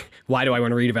 Why do I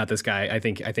want to read about this guy? I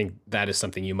think that is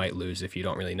something you might lose if you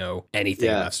don't really know anything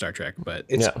about Star Trek. But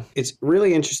it's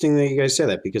really interesting that you guys say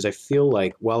that, because I feel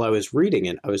like while I was reading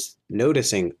it, I was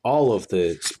noticing all of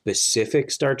the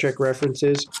specific Star Trek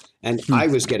references, and I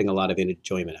was getting a lot of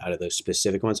enjoyment out of those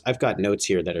specific ones. I've got notes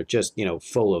here that are just,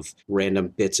 full of random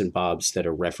bits and bobs that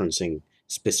are referencing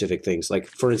specific things. Like,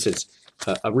 for instance,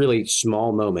 a really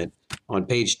small moment on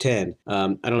page 10. I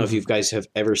don't know if you guys have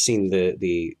ever seen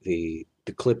the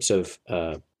clips of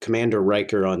Commander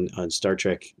Riker on Star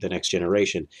Trek The Next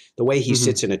Generation. The way he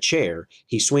sits in a chair,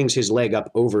 he swings his leg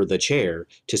up over the chair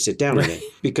to sit down in it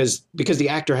because the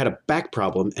actor had a back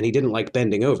problem and he didn't like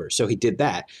bending over. So he did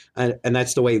that. And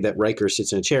that's the way that Riker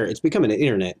sits in a chair. It's become an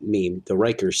internet meme, the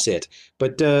Riker sit.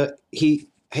 But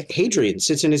Hadrian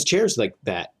sits in his chairs like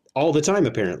that. all the time,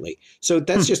 apparently. So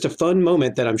that's just a fun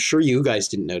moment that I'm sure you guys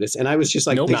didn't notice. And I was just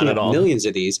like Nope, picking not up at all. millions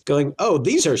of these going, oh,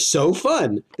 these are so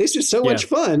fun. This is so much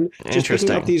fun. Just picking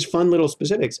up Interesting. these fun little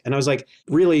specifics. And I was like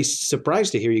really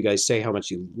surprised to hear you guys say how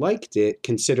much you liked it,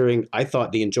 considering I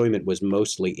thought the enjoyment was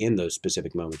mostly in those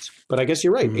specific moments. But I guess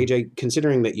you're right, AJ,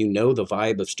 considering that you know the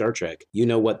vibe of Star Trek, you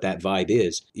know what that vibe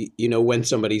is. You know when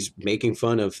somebody's making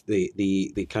fun of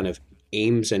the kind of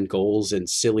aims and goals and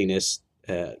silliness,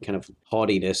 kind of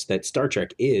haughtiness that Star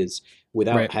Trek is,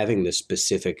 without having the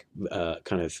specific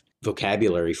kind of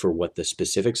vocabulary for what the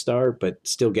specifics are, but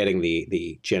still getting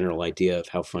the general idea of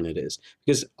how fun it is.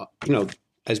 Because,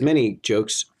 as many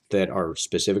jokes that are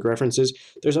specific references,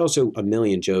 there's also a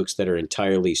million jokes that are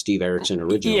entirely Steve Erickson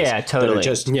originals. Yeah, totally.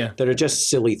 That are just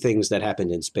silly things that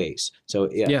happened in space. So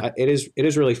it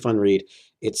is really fun read.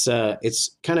 It's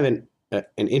kind of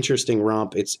an interesting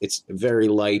romp. It's very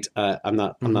light. I'm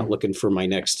not looking for my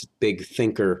next big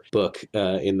thinker book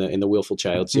in the Willful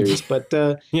Child series, but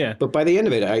but by the end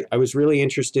of it, I was really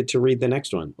interested to read the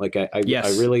next one. Like I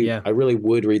really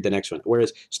would read the next one.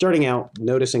 Whereas starting out,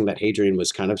 noticing that Hadrian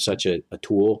was kind of such a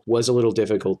tool was a little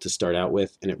difficult to start out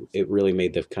with, and it really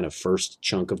made the kind of first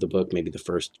chunk of the book, maybe the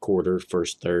first quarter,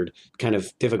 first third, kind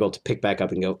of difficult to pick back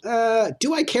up and go,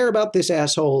 do I care about this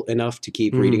asshole enough to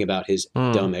keep reading about his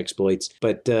dumb exploits?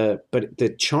 But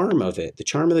the charm of it, the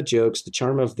charm of the jokes, the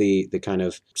charm of the kind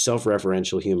of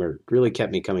self-referential humor really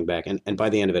kept me coming back. And by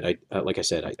the end of it, like I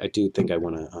said, I do think I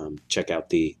want to check out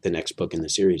the next book in the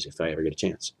series if I ever get a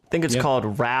chance. I think it's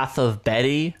called Wrath of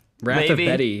Betty. Wrath of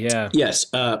Betty, yeah. Yes,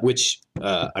 which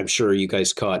I'm sure you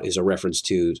guys caught is a reference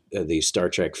to the Star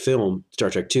Trek film, Star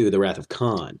Trek II, The Wrath of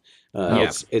Khan.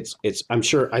 It's I'm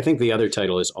sure, I think the other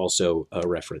title is also a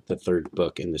reference. The third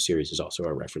book in the series is also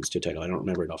a reference to a title. I don't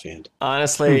remember it offhand.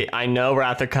 Honestly, I know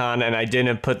Wrath of Khan, and I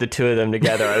didn't put the two of them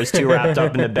together. I was too wrapped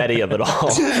up in the Betty of it all.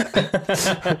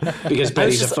 Because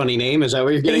Betty's a funny name? Is that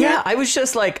what you're getting at? Yeah, I was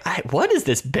just like, what is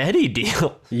this Betty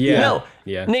deal? Yeah.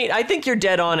 Nate, I think you're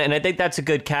dead on, and I think that's a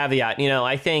good caveat.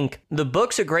 I think the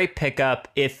book's a great pickup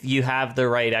if you have the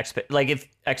right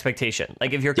expectation.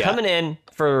 Like if you're coming in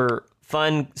for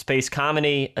fun space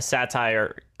comedy, a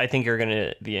satire, I think you're going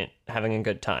to be having a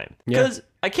good time. Because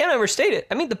I can't overstate it.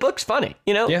 I mean, the book's funny.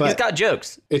 It's got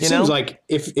jokes. It seems like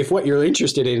if what you're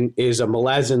interested in is a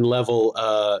Malazan level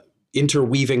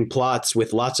interweaving plots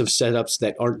with lots of setups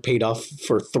that aren't paid off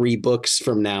for 3 books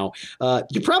from now,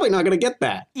 you're probably not going to get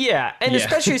that. Yeah, and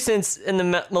especially since in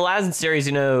the Malazan series,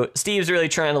 Steve's really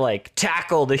trying to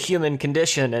tackle the human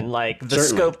condition and the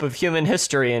scope of human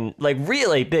history and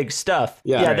really big stuff.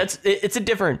 Yeah, it's a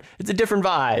different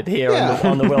vibe here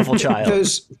on the Willful Child.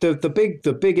 Because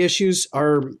the big issues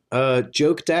are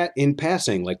joked at in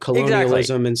passing, like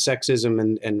colonialism and sexism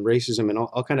and racism and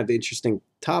all kind of interesting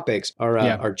topics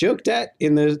are joked at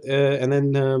in the and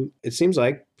then it seems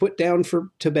like put down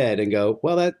to bed and go,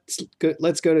 well, that's good.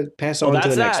 Let's go to pass on to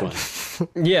the next one.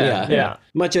 Yeah.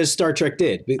 Much as Star Trek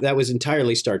did. That was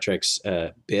entirely Star Trek's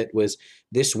bit, was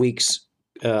this week's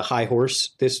high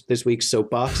horse, this week's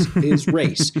soapbox is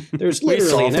race. There's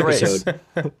literally an episode.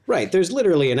 Right. There's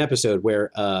literally an episode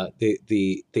where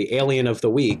the alien of the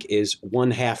week is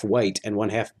one half white and one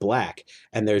half black.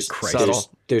 And there's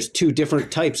 2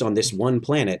 different types on this one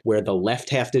planet where the left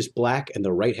half is black and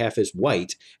the right half is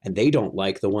white. And they don't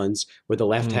like the ones where the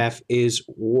left half is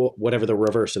whatever the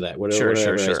reverse of that. Whatever I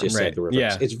just said, the reverse.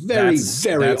 Yeah. It's very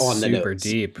that's on the super nose.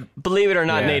 deep. Believe it or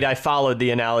not, Nate, I followed the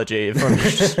analogy from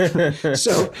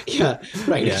So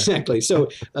exactly. So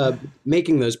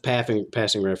making those passing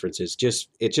references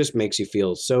just makes you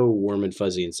feel so warm and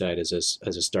fuzzy inside as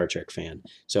a Star Trek fan.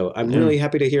 So I'm really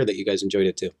happy to hear that you guys enjoyed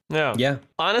it too. Yeah.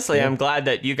 Honestly, I'm glad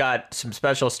that you got some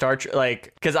special Star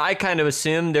Trek, because I kind of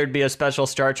assumed there'd be a special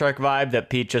Star Trek vibe that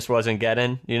Pete just wasn't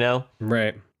getting,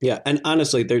 Right. Yeah, and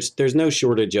honestly, there's no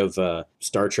shortage of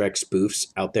Star Trek spoofs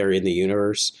out there in the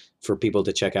universe for people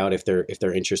to check out if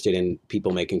they're interested in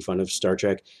people making fun of Star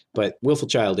Trek. But Willful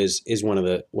Child is one of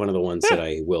the ones that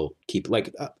I will keep.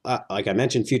 Like I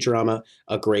mentioned, Futurama,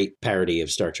 a great parody of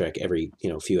Star Trek every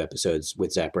few episodes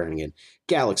with Zach Brannigan.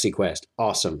 Galaxy Quest,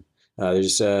 awesome.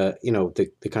 There's the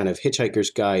kind of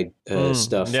Hitchhiker's Guide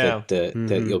stuff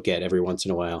that you'll get every once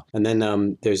in a while. And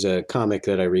then there's a comic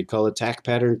that I read called Attack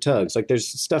Pattern Tugs. Like there's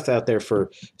stuff out there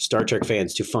for Star Trek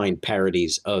fans to find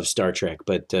parodies of Star Trek.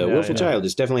 But Willful Child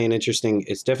is definitely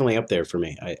it's definitely up there for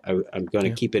me. I'm going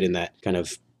to keep it in that kind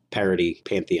of parody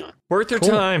pantheon. Worth your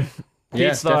time.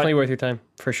 Yes, definitely worth your time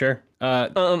for sure.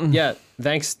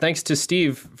 Thanks to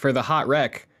Steve for the hot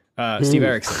rec. Steve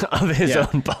Erickson. of his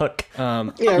own book.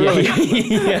 Really.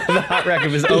 Yeah, the hot wreck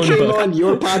of his He own came book. on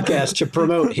your podcast to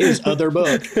promote his other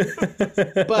book.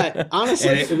 But honestly,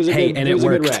 it was a good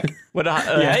worked. wreck. What?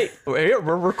 Hey,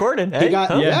 we're recording. Hey,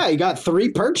 He got 3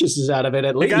 purchases out of it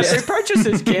at we least. got 3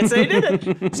 purchases. Can't say he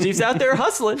didn't. Steve's out there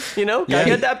hustling. Gotta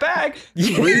get that bag.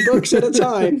 3 books at a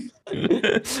time.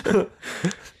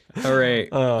 All right.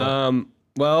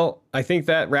 Well, I think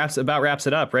that wraps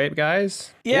it up, right,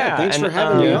 guys? Yeah. Thanks for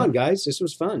having me on, guys. This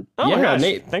was fun. Oh my Yeah, gosh,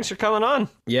 Nate. thanks for coming on.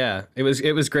 Yeah, it was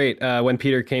great when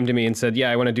Peter came to me and said,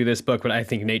 "Yeah, I want to do this book, but I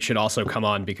think Nate should also come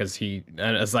on because he."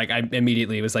 And I was like, I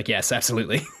immediately was like, "Yes,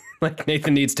 absolutely." Like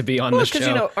Nathan needs to be on the show.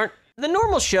 Because the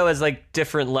normal show has like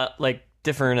different levels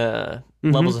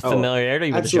of familiarity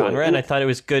with the absolutely. genre, and I thought it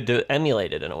was good to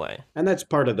emulate it in a way. And that's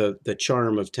part of the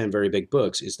charm of 10 Very Big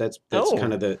Books is that's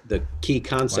kind of the key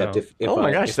concept. Wow.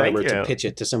 If I were to pitch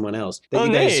it to someone else, that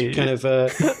you guys Nate. kind of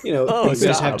you guys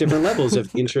stop. have different levels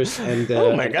of interest and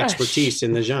and expertise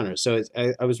in the genre. So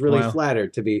I was really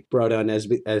flattered to be brought on as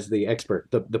the expert,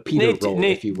 the Peter role,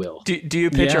 if you will. Do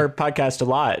you pitch our podcast a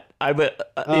lot? I would,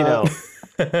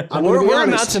 We're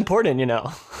amounts important, I'm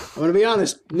going to be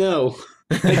honest. No.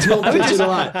 I don't pitch it a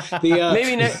lot.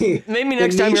 Maybe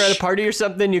next time you're at a party or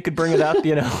something, you could bring it up.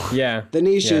 Yeah, the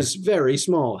niche is very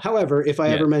small. However, if I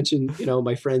ever mention,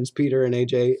 my friends Peter and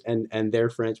AJ and their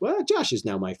friends, well, Josh is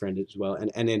now my friend as well,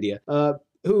 and India,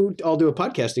 who all do a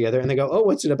podcast together, and they go, "Oh,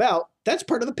 what's it about?" That's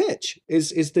part of the pitch.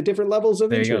 Is the different levels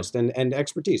of interest and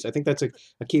expertise. I think that's a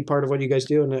key part of what you guys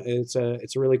do, and it's a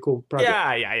really cool project.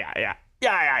 Yeah.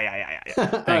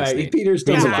 All right, Peter's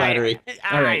done some flattery.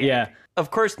 All right, yeah. Of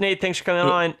course, Nate, thanks for coming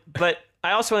on. But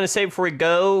I also want to say before we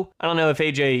go, I don't know if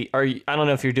AJ, I don't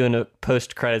know if you're doing a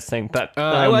post credits thing, but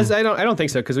I don't think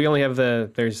so because we only have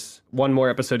there's one more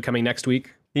episode coming next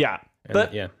week. Yeah,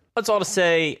 but that's all to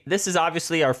say. This is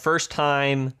obviously our first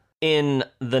time in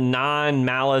the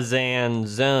non-Malazan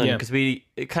zone because we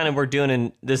kind of were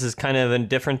doing this is kind of a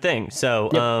different thing.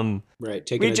 So right,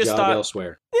 taking a job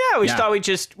elsewhere. Yeah, we thought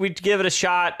we'd give it a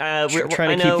shot. We're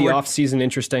trying to keep the off season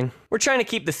interesting. We're trying to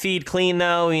keep the feed clean,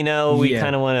 though. We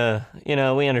kind of want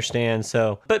to, we understand.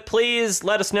 So, but please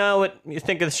let us know what you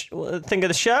think of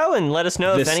the show, and let us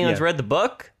know if anyone's read the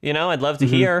book. I'd love to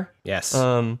hear. Yes.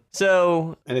 So,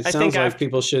 and it sounds like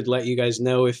people should let you guys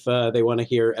know if they want to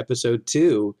hear episode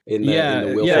 2 in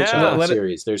the Willful Child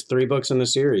series. There's 3 books in the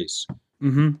series.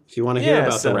 Mm-hmm. If you want to hear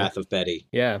about the Wrath of Betty.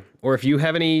 Yeah. Or if you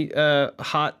have any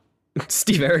hot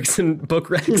Steve Erickson book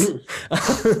recs.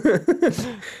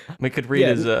 We could read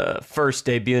his first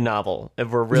debut novel if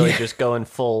we're really just going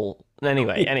full.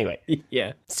 Anyway.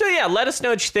 Yeah. So let us know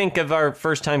what you think of our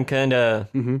first time kind of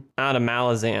out of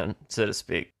Malazan, so to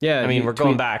speak. Yeah. I mean, we're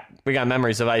going back. We got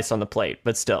Memories of Ice on the plate,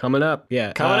 but still. Coming up.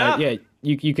 Yeah. Yeah.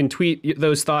 You can tweet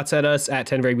those thoughts at us at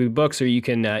 10 Very Big Books, or you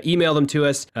can email them to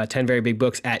us,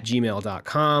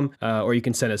 10verybigbooks@gmail.com, or you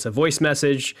can send us a voice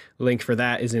message. Link for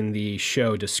that is in the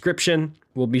show description.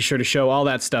 We'll be sure to show all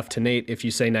that stuff to Nate if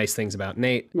you say nice things about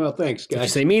Nate. Well, thanks, guys. If you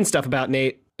say mean stuff about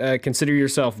Nate, consider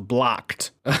yourself blocked.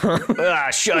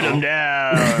 Shut him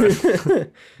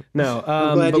down. No.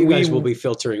 I'm glad you guys will be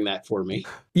filtering that for me.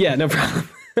 Yeah, no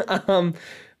problem.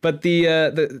 But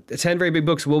the 10 Very Big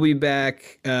Books will be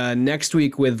back next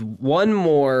week with one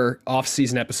more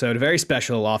off-season episode, a very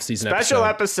special off-season episode. Special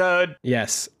episode.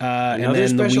 Yes. Another and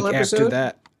then the special week episode? after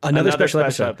that, another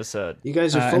special episode. You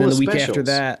guys are and full then of the week specials.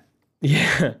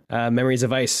 after that, Memories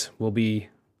of Ice will be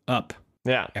up.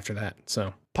 Yeah. After that,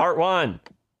 so Part 1.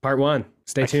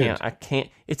 Stay tuned. I can't.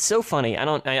 It's so funny. I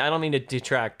don't mean to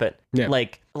detract, but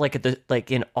like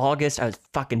in August, I was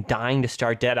fucking dying to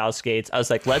start Dead House Gates. I was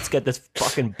like, let's get this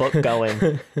fucking book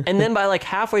going. And then by like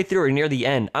halfway through or near the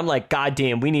end, I'm like, God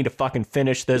damn, we need to fucking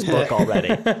finish this book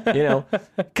already.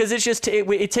 Because it's just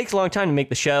it takes a long time to make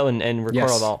the show and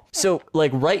record it all. So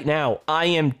like right now, I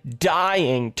am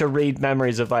dying to read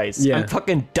Memories of Ice. Yeah. I'm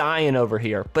fucking dying over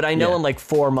here. But I know in like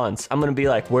 4 months, I'm gonna be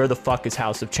like, where the fuck is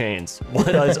House of Chains?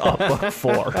 What is up book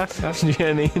 4? You know what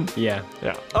I mean? Yeah.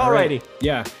 Alrighty.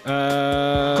 Yeah.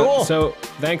 Cool. So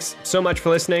thanks so much for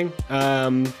listening.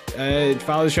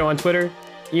 Follow the show on Twitter.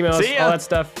 Email us, all that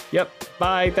stuff. Yep.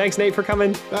 Bye. Thanks, Nate, for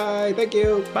coming. Bye. Thank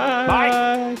you. Bye.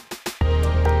 Bye.